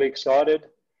 He was really excited.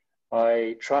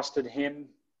 I trusted him.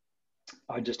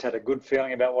 I just had a good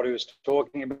feeling about what he was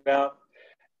talking about.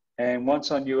 And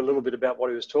once I knew a little bit about what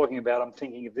he was talking about, I'm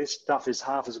thinking, if this stuff is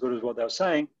half as good as what they were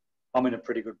saying, I'm in a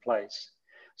pretty good place.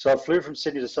 So I flew from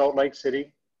Sydney to Salt Lake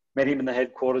City, met him in the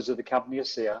headquarters of the company,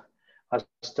 ASEA. I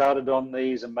started on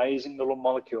these amazing little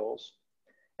molecules.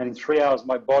 And in 3 hours,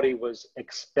 my body was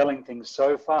expelling things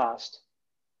so fast,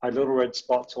 I had little red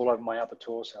spots all over my upper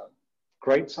torso.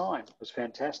 Great sign. It was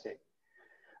fantastic.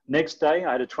 Next day,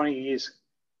 I had a 20 years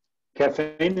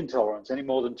caffeine intolerance. Any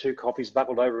more than 2 coffees,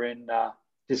 buckled over in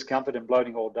discomfort and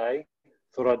bloating all day.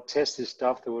 Thought I'd test this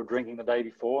stuff that we were drinking the day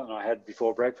before, and I had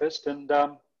before breakfast. And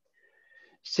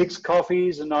 6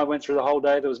 coffees, and I went through the whole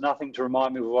day. There was nothing to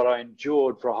remind me of what I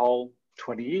endured for a whole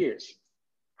 20 years.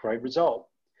 Great result.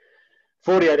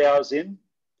 48 hours in,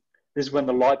 This is when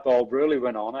the light bulb really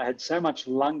went on. I had so much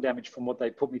lung damage from what they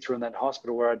put me through in that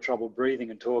hospital where I had trouble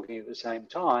breathing and talking at the same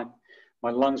time. My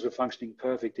lungs were functioning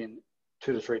perfect in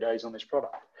 2 to 3 days on this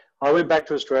product. I went back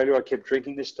to Australia. I kept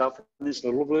drinking this stuff in this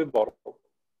little blue bottle.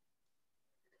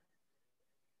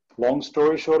 Long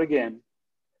story short again,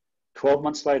 12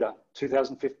 months later,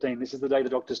 2015, this is the day the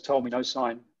doctors told me no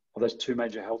sign of those 2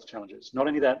 major health challenges. Not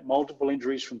only that, multiple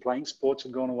injuries from playing sports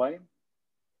had gone away.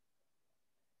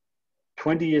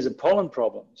 20 years of pollen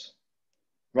problems,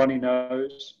 runny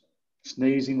nose,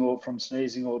 sneezing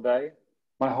all day.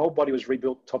 My whole body was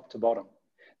rebuilt top to bottom.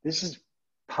 This is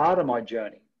part of my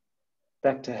journey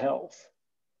back to health.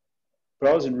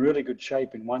 But I was in really good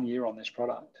shape in 1 year on this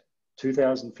product,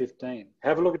 2015.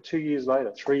 Have a look at 2 years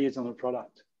later, 3 years on the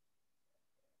product.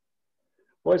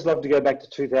 Always love to go back to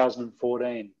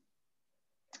 2014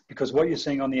 because what you're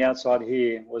seeing on the outside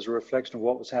here was a reflection of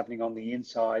what was happening on the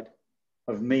inside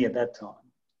of me at that time.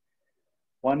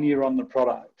 1 year on the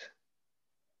product,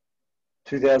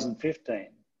 2015,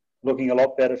 looking a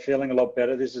lot better, feeling a lot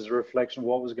better. This is a reflection of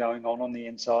what was going on the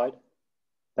inside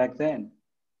back then.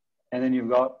 And then you've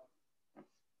got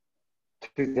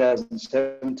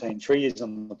 2017, 3 years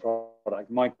on the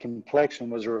product. My complexion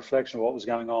was a reflection of what was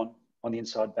going on the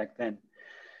inside back then.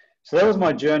 So that was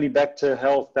my journey back to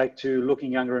health, back to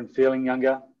looking younger and feeling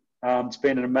younger. It's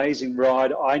been an amazing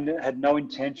ride. I had no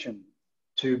intention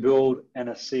to build an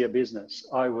ASEA business.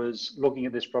 I was looking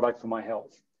at this product for my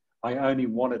health. I only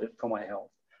wanted it for my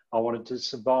health. I wanted to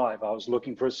survive. I was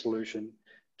looking for a solution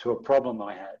to a problem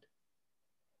I had.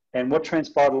 And what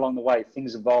transpired along the way,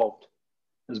 things evolved.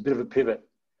 There was a bit of a pivot.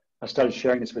 I started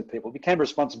sharing this with people. It became a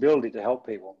responsibility to help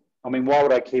people. I mean, why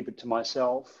would I keep it to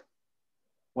myself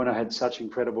when I had such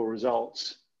incredible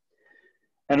results?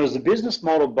 And it was the business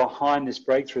model behind this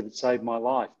breakthrough that saved my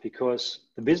life, because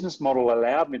the business model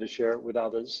allowed me to share it with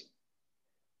others,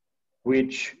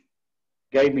 which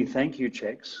gave me thank you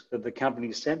checks that the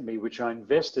company sent me, which I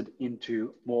invested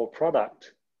into more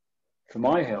product for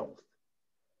my health,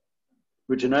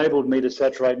 which enabled me to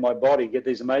saturate my body, get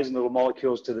these amazing little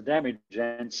molecules to the damage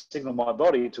and signal my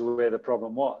body to where the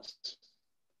problem was.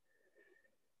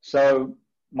 So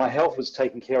my health was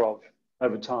taken care of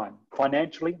over time.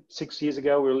 Financially, 6 years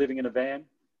ago, we were living in a van,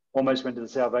 almost went to the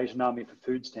Salvation Army for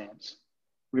food stamps.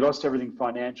 We lost everything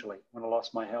financially when I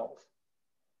lost my health.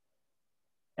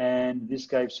 And this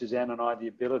gave Suzanne and I the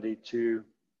ability to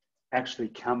actually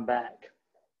come back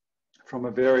from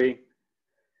a very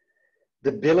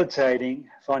debilitating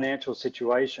financial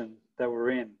situation that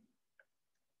we're in.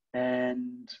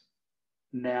 And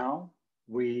now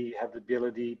we have the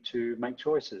ability to make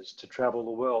choices, to travel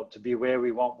the world, to be where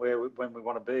we want, when we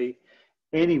want to be,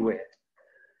 anywhere.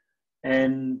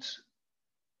 And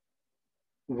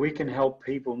we can help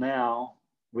people now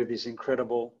with this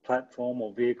incredible platform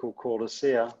or vehicle called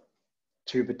ASEA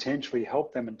to potentially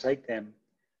help them and take them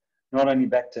not only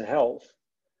back to health,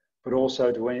 but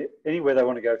also to anywhere they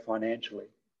want to go financially.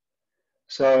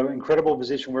 So incredible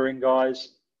position we're in,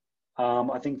 guys.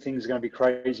 I think things are going to be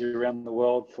crazy around the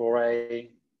world for a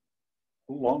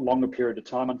longer period of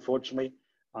time, unfortunately.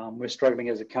 We're struggling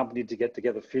as a company to get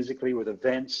together physically with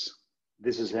events.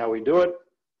 This is how we do it.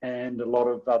 And a lot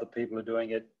of other people are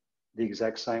doing it the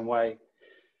exact same way.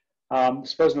 I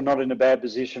suppose we're not in a bad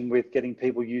position with getting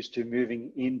people used to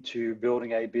moving into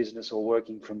building a business or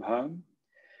working from home.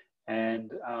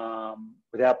 And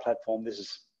with our platform, this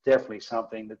is definitely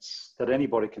something that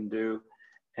anybody can do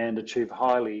and achieve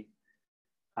highly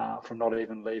from not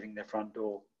even leaving their front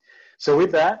door. So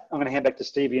with that, I'm going to hand back to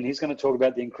Stevie, and he's going to talk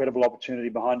about the incredible opportunity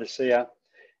behind ASEA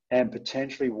and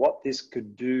potentially what this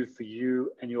could do for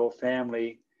you and your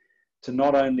family to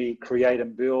not only create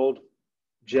and build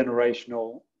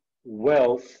generational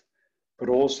wealth, but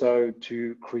also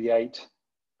to create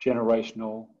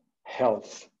generational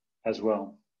health as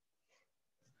well.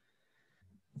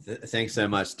 Thanks so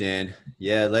much, Dan.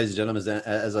 Yeah, ladies and gentlemen,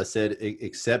 as I said,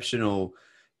 exceptionally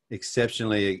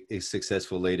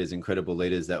successful leaders, incredible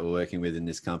leaders that we're working with in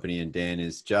this company, and Dan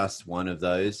is just one of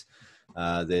those.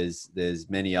 There's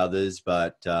many others,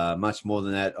 but much more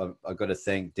than that, I've got to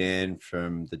thank Dan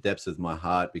from the depths of my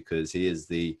heart, because he is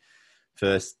the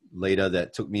first leader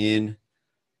that took me in,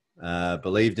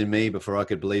 believed in me before I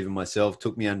could believe in myself,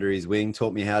 took me under his wing,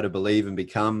 taught me how to believe and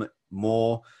become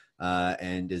more,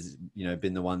 and has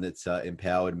been the one that's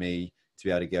empowered me to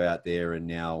be able to go out there and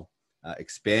now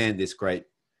expand this great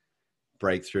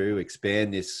breakthrough,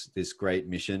 expand this great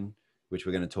mission, which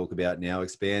we're going to talk about now,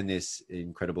 expand this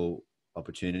incredible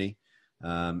opportunity.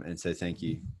 And so thank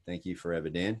you forever,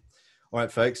 Dan. All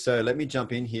right, folks, so let me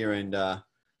jump in here and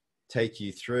take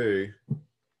you through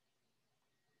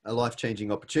a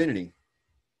life-changing opportunity.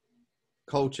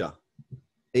 culture,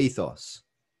 ethos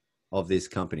of this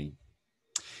company.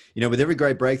 You know, with every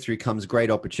great breakthrough comes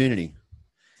great opportunity.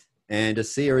 And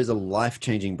ASEA is a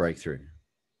life-changing breakthrough.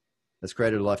 That's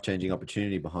created a life-changing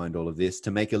opportunity behind all of this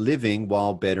to make a living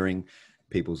while bettering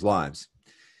people's lives.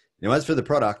 Now, as for the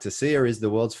product, ASEA is the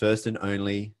world's first and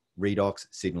only redox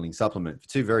signaling supplement for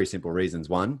two very simple reasons.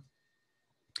 One,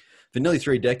 for nearly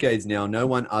 3 decades now, no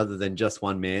one other than just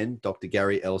one man, Dr.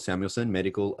 Gary L. Samuelson,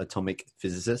 medical atomic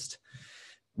physicist,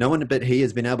 no one but he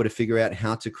has been able to figure out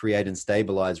how to create and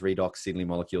stabilize redox signaling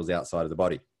molecules outside of the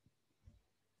body.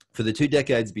 For the 2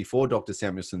 decades before Dr.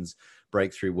 Samuelson's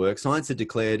breakthrough work, science had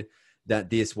declared that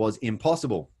this was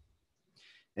impossible.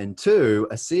 And 2,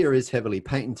 ASEA is heavily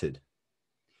patented.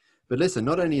 But listen,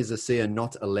 not only is ASEA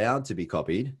not allowed to be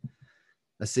copied,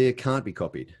 ASEA can't be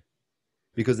copied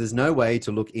because there's no way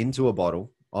to look into a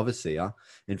bottle of ASEA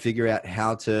and figure out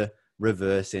how to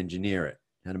reverse engineer it,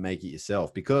 how to make it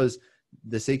yourself, because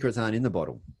the secrets aren't in the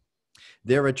bottle.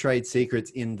 There are trade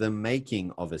secrets in the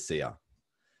making of ASEA.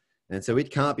 And so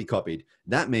it can't be copied.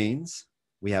 That means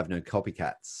we have no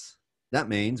copycats. That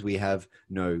means we have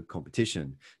no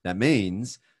competition. That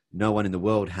means no one in the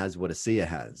world has what ASEA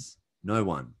has. No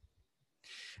one.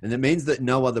 And that means that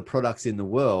no other products in the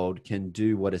world can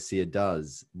do what ASEA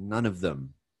does. None of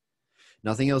them.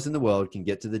 Nothing else in the world can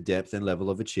get to the depth and level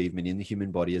of achievement in the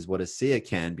human body as what ASEA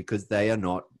can, because they are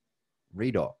not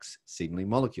redox signaling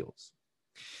molecules.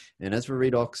 And as for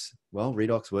redox, well,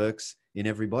 redox works in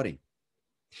every body.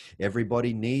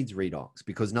 Everybody needs redox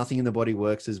because nothing in the body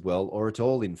works as well or at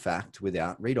all, in fact,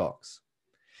 without redox.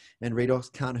 And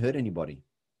redox can't hurt anybody.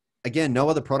 Again, no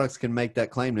other products can make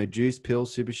that claim. No juice, pill,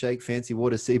 super shake, fancy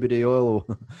water, CBD oil,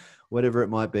 or whatever it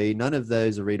might be. None of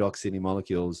those are redox signaling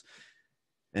molecules.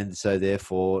 And so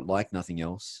therefore, like nothing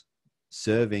else,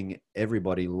 serving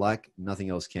everybody like nothing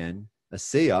else can,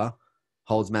 ASEA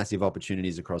holds massive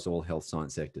opportunities across all health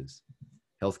science sectors.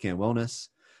 Healthcare and wellness,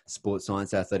 sports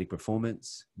science, athletic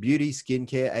performance, beauty,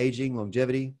 skincare, aging,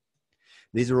 longevity.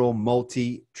 These are all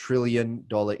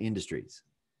multi-trillion-dollar industries.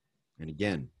 And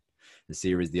again,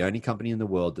 ASEA is the only company in the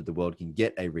world that the world can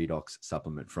get a redox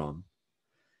supplement from.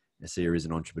 ASEA is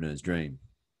an entrepreneur's dream.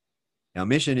 Our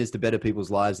mission is to better people's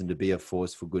lives and to be a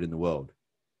force for good in the world.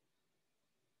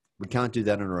 We can't do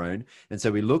that on our own. And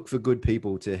so we look for good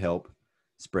people to help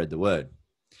spread the word.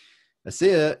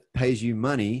 ASEA pays you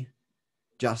money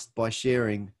just by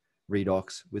sharing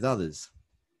redox with others.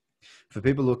 For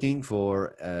people looking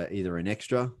for either an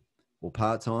extra or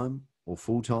part-time or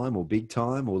full-time or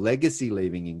big-time or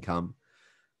legacy-leaving income,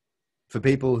 for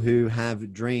people who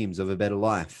have dreams of a better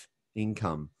life,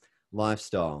 income,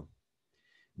 lifestyle,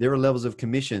 there are levels of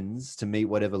commissions to meet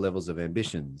whatever levels of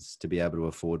ambitions to be able to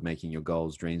afford making your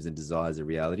goals, dreams, and desires a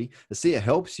reality. ASEA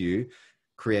helps you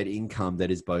create income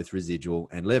that is both residual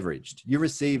and leveraged. You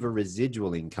receive a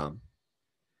residual income.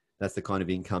 That's the kind of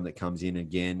income that comes in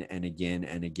again and again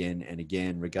and again and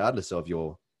again, regardless of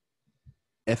your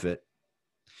effort.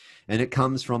 And it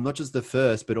comes from not just the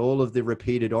first, but all of the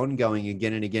repeated ongoing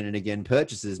again and again and again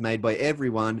purchases made by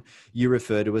everyone you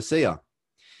refer to ASEA.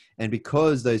 And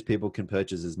because those people can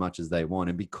purchase as much as they want,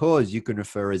 and because you can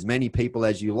refer as many people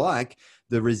as you like,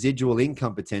 the residual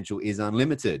income potential is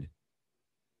unlimited.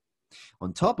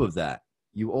 On top of that,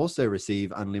 you also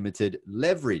receive unlimited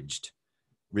leveraged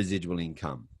residual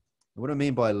income. And what I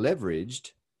mean by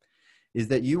leveraged is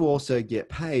that you also get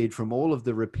paid from all of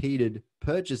the repeated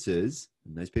purchases,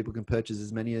 and those people can purchase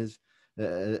as many as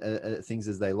things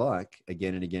as they like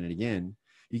again and again and again.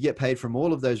 You get paid from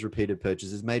all of those repeated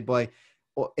purchases made by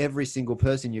every single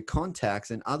person you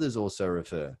contact, and others also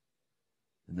refer.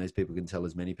 And those people can tell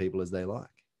as many people as they like.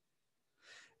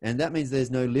 And that means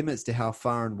there's no limits to how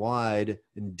far and wide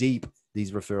and deep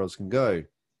these referrals can go.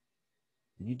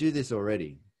 And you do this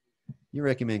already. You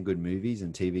recommend good movies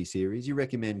and TV series. You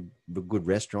recommend good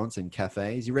restaurants and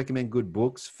cafes. You recommend good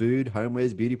books, food,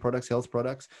 homewares, beauty products, health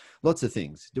products, lots of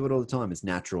things. Do it all the time. It's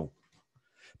natural.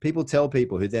 People tell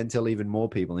people who then tell even more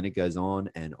people, and it goes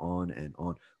on and on and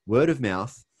on. Word of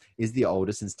mouth is the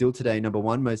oldest and still today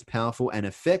 #1 most powerful and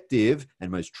effective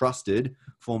and most trusted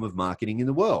form of marketing in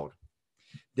the world.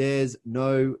 There's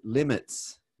no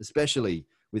limits, especially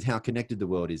with how connected the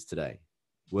world is today.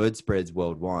 Word spreads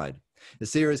worldwide.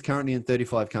 ASEA is currently in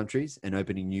 35 countries and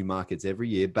opening new markets every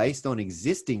year. Based on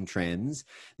existing trends,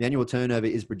 the annual turnover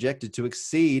is projected to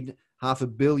exceed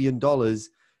 $500 million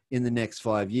in the next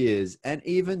 5 years. And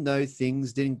even though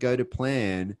things didn't go to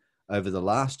plan over the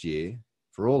last year,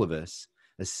 for all of us,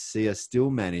 ASEA still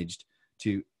managed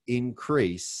to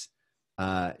increase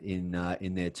in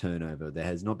their turnover. There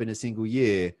has not been a single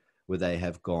year where they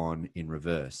have gone in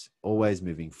reverse, always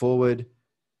moving forward,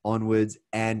 onwards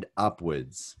and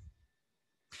upwards.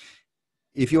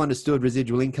 If you understood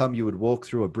residual income, you would walk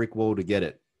through a brick wall to get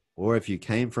it. Or if you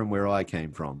came from where I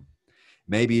came from,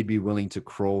 maybe you'd be willing to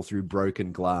crawl through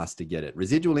broken glass to get it.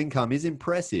 Residual income is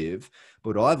impressive,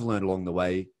 but I've learned along the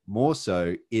way, more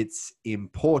so, it's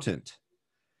important.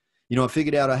 You know, I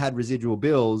figured out I had residual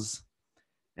bills,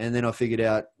 and then I figured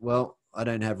out, well, I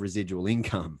don't have residual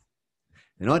income.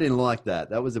 And I didn't like that.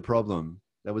 That was a problem.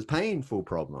 That was a painful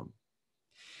problem.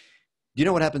 Do you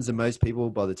know what happens to most people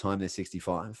by the time they're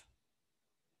 65?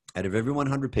 Out of every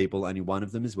 100 people, only one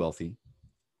of them is wealthy.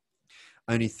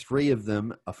 Only 3 of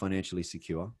them are financially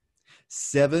secure.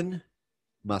 7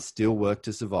 must still work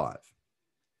to survive.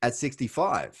 At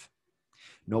 65,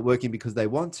 not working because they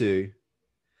want to,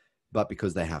 but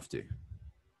because they have to.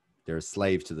 They're a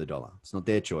slave to the dollar. It's not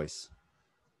their choice.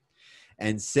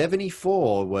 And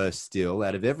 74, worse still,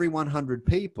 out of every 100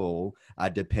 people are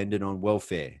dependent on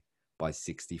welfare by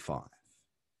 65.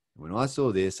 When I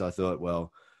saw this, I thought,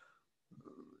 well,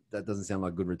 that doesn't sound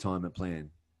like a good retirement plan.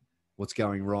 What's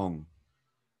going wrong?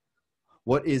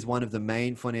 What is one of the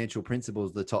main financial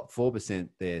principles the top 4%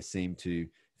 there seem to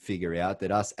figure out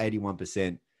that us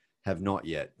 81% have not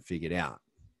yet figured out?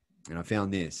 And I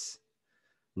found this.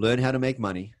 Learn how to make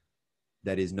money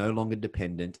that is no longer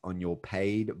dependent on your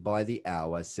paid by the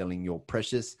hour, selling your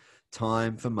precious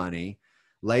time for money,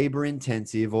 labor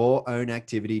intensive or own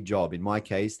activity job. In my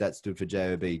case, that stood for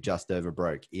JOB, just over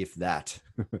broke, if that.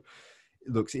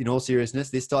 Look, in all seriousness,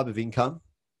 this type of income,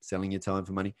 selling your time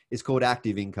for money, is called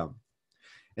active income.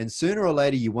 And sooner or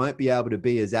later, you won't be able to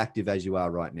be as active as you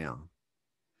are right now.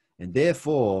 And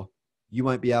therefore, you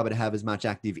won't be able to have as much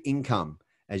active income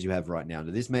as you have right now.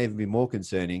 Now, this may even be more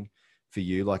concerning for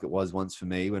you, like it was once for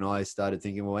me, when I started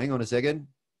thinking, well, hang on a second,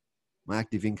 my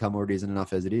active income already isn't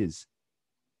enough as it is.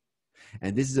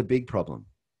 And this is a big problem.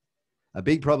 A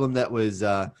big problem that was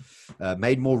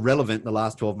made more relevant the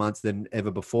last 12 months than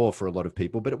ever before for a lot of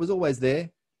people, but it was always there.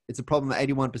 It's a problem that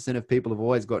 81% of people have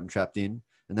always gotten trapped in,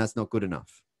 and that's not good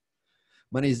enough.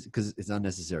 Money is, because it's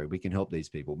unnecessary. We can help these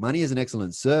people. Money is an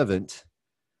excellent servant,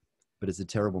 but it's a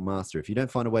terrible master. If you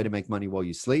don't find a way to make money while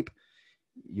you sleep,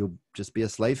 you'll just be a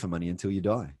slave for money until you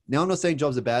die. Now, I'm not saying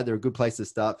jobs are bad. They're a good place to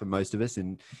start for most of us.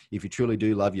 And if you truly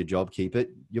do love your job, keep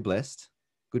it. You're blessed.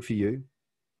 Good for you.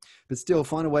 But still,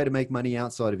 find a way to make money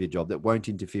outside of your job that won't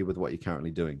interfere with what you're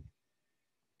currently doing.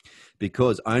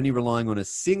 Because only relying on a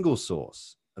single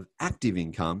source of active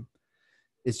income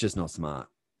is just not smart.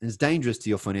 And it's dangerous to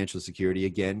your financial security.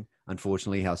 Again,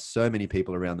 unfortunately, how so many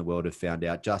people around the world have found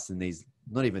out just in these,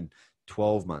 not even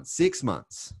 12 months, 6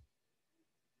 months,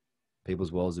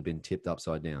 people's worlds have been tipped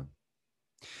upside down.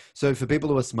 So for people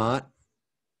who are smart,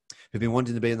 who've been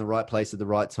wanting to be in the right place at the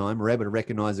right time, are able to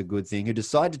recognize a good thing, who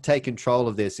decide to take control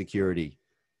of their security,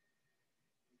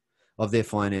 of their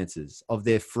finances, of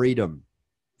their freedom,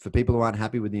 for people who aren't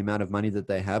happy with the amount of money that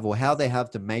they have or how they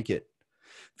have to make it,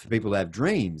 for people who have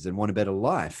dreams and want a better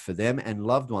life for them and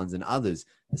loved ones and others,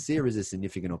 ASEA is a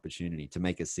significant opportunity to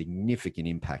make a significant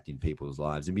impact in people's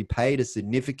lives and be paid a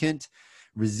significant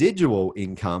residual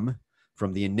income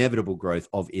from the inevitable growth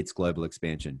of its global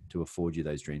expansion to afford you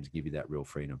those dreams, give you that real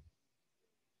freedom.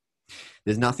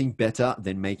 There's nothing better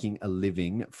than making a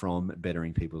living from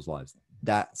bettering people's lives.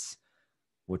 That's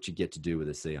what you get to do with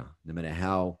ASEA, no matter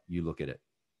how you look at it.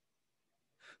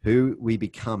 Who we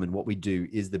become and what we do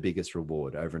is the biggest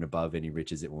reward over and above any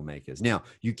riches it will make us. Now,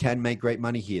 you can make great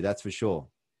money here, that's for sure.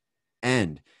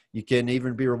 And you can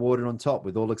even be rewarded on top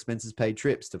with all expenses paid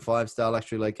trips to 5-star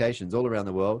luxury locations all around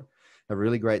the world. Have a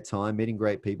really great time, meeting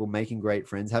great people, making great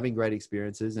friends, having great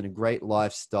experiences and a great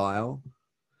lifestyle.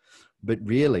 But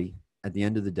really, at the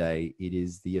end of the day, it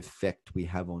is the effect we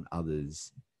have on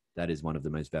others that is one of the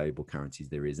most valuable currencies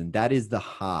there is. And that is the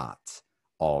heart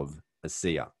of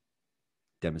ASEA.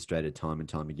 Demonstrated time and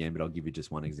time again, but I'll give you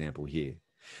just one example here.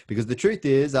 Because the truth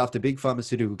is, after big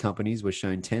pharmaceutical companies were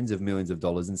shown tens of millions of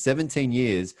dollars and 17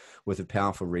 years worth of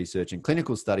powerful research and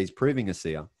clinical studies proving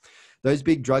ASEA, those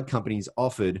big drug companies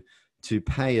offered to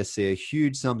pay ASEA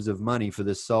huge sums of money for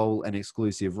the sole and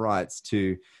exclusive rights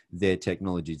to their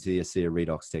technology, to the ASEA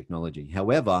Redox technology.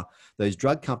 However, those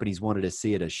drug companies wanted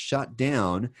ASEA to shut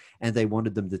down and they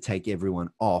wanted them to take everyone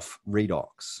off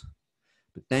Redox.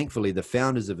 But thankfully, the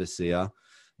founders of ASEA,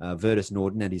 Vertus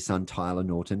Norton and his son Tyler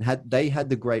Norton, had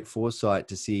the great foresight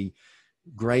to see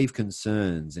grave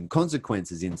concerns and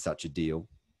consequences in such a deal,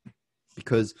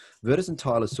 because Vertus and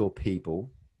Tyler saw people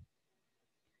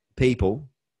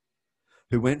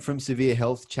who went from severe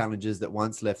health challenges that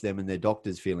once left them and their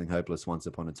doctors feeling hopeless once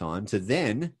upon a time to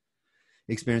then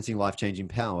experiencing life-changing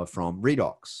power from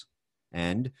Redox.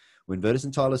 And when Virtus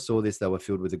and Tyler saw this, they were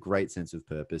filled with a great sense of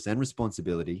purpose and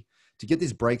responsibility to get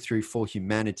this breakthrough for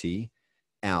humanity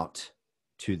out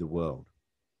to the world.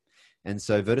 And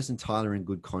so Virtus and Tyler, in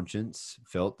good conscience,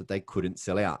 felt that they couldn't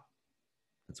sell out.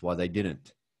 That's why they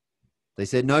didn't. They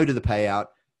said no to the payout,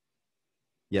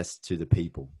 yes to the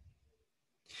people.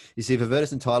 You see, if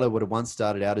Virtus and Tyler would have once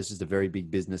started out as just a very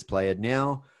big business player,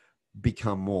 now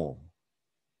become more.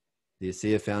 The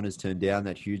ASEA founders turned down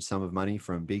that huge sum of money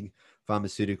from big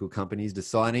pharmaceutical companies,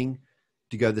 deciding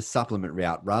to go the supplement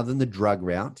route rather than the drug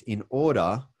route in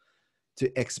order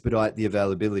to expedite the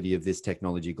availability of this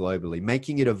technology globally,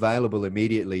 making it available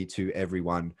immediately to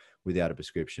everyone without a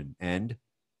prescription. And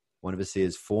one of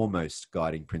ASEA's foremost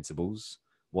guiding principles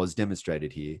was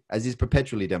demonstrated here, as is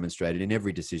perpetually demonstrated in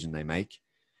every decision they make.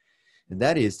 And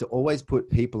that is to always put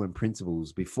people and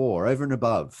principles before, over and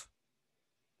above,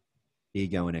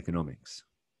 ego and economics.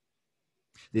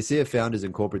 The ASEA founders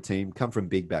and corporate team come from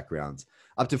big backgrounds,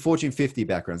 up to Fortune 50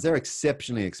 backgrounds. They're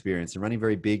exceptionally experienced in running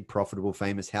very big, profitable,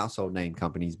 famous household name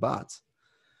companies, but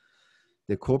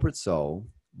their corporate soul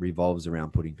revolves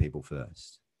around putting people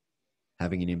first,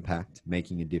 having an impact,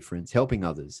 making a difference, helping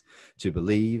others to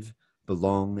believe,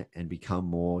 belong, and become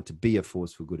more, to be a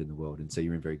force for good in the world. And so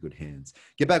you're in very good hands.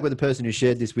 Get back with the person who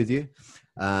shared this with you.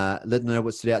 Let them know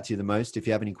what stood out to you the most. If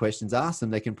you have any questions, ask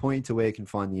them. They can point you to where you can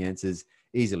find the answers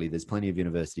easily. There's plenty of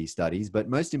university studies, but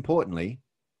most importantly,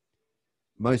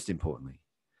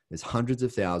 there's hundreds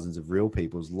of thousands of real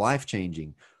people's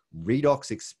life-changing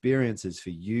redox experiences for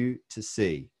you to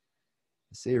see.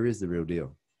 ASEA is the real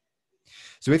deal.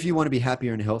 So if you want to be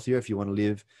happier and healthier, if you want to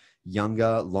live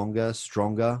younger, longer,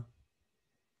 stronger,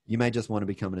 you may just want to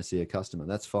become an ASEA customer.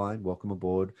 That's fine. Welcome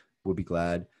aboard. We'll be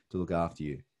glad to look after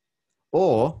you.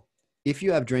 Or if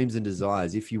you have dreams and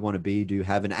desires, if you want to be, do,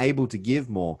 have, and able to give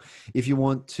more, if you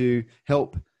want to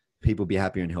help people be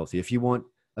happier and healthier, if you want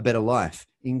a better life,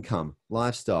 income,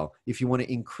 lifestyle, if you want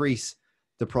to increase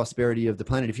the prosperity of the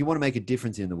planet, if you want to make a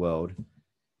difference in the world,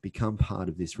 become part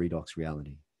of this redox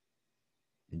reality.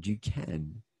 And you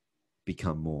can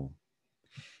become more.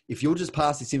 If you'll just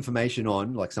pass this information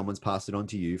on, like someone's passed it on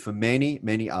to you, for many,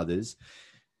 many others,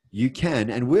 you can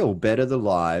and will better the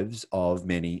lives of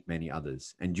many, many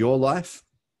others. And your life,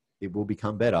 it will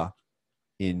become better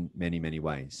in many, many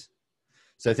ways.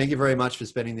 So thank you very much for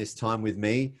spending this time with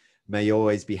me. May you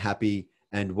always be happy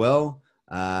and well.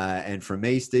 And from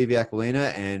me, Stevie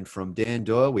Aquilina, and from Dan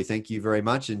Doyle, we thank you very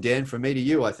much. And Dan, from me to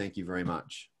you, I thank you very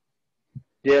much.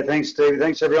 Yeah, thanks, Steve.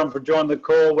 Thanks, everyone, for joining the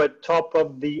call. We're top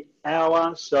of the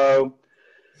hour, so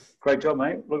great job,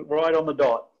 mate. Look, right on the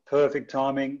dot. Perfect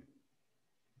timing.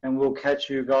 And we'll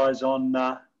catch you guys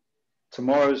on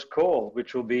tomorrow's call,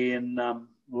 which will be in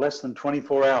less than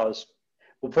 24 hours.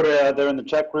 We'll put it out there in the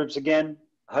chat groups again.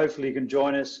 Hopefully you can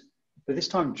join us. But this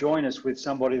time, join us with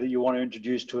somebody that you want to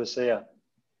introduce to ASEA.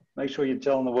 Make sure you're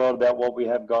telling the world about what we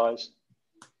have, guys.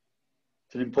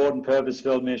 It's an important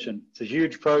purpose-filled mission. It's a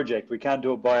huge project. We can't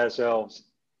do it by ourselves.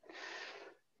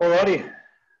 All righty.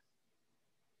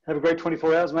 Have a great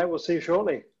 24 hours, mate. We'll see you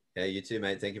shortly. Yeah, you too,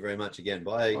 mate. Thank you very much again.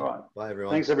 Bye. All right. Bye,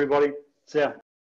 everyone. Thanks, everybody. See ya.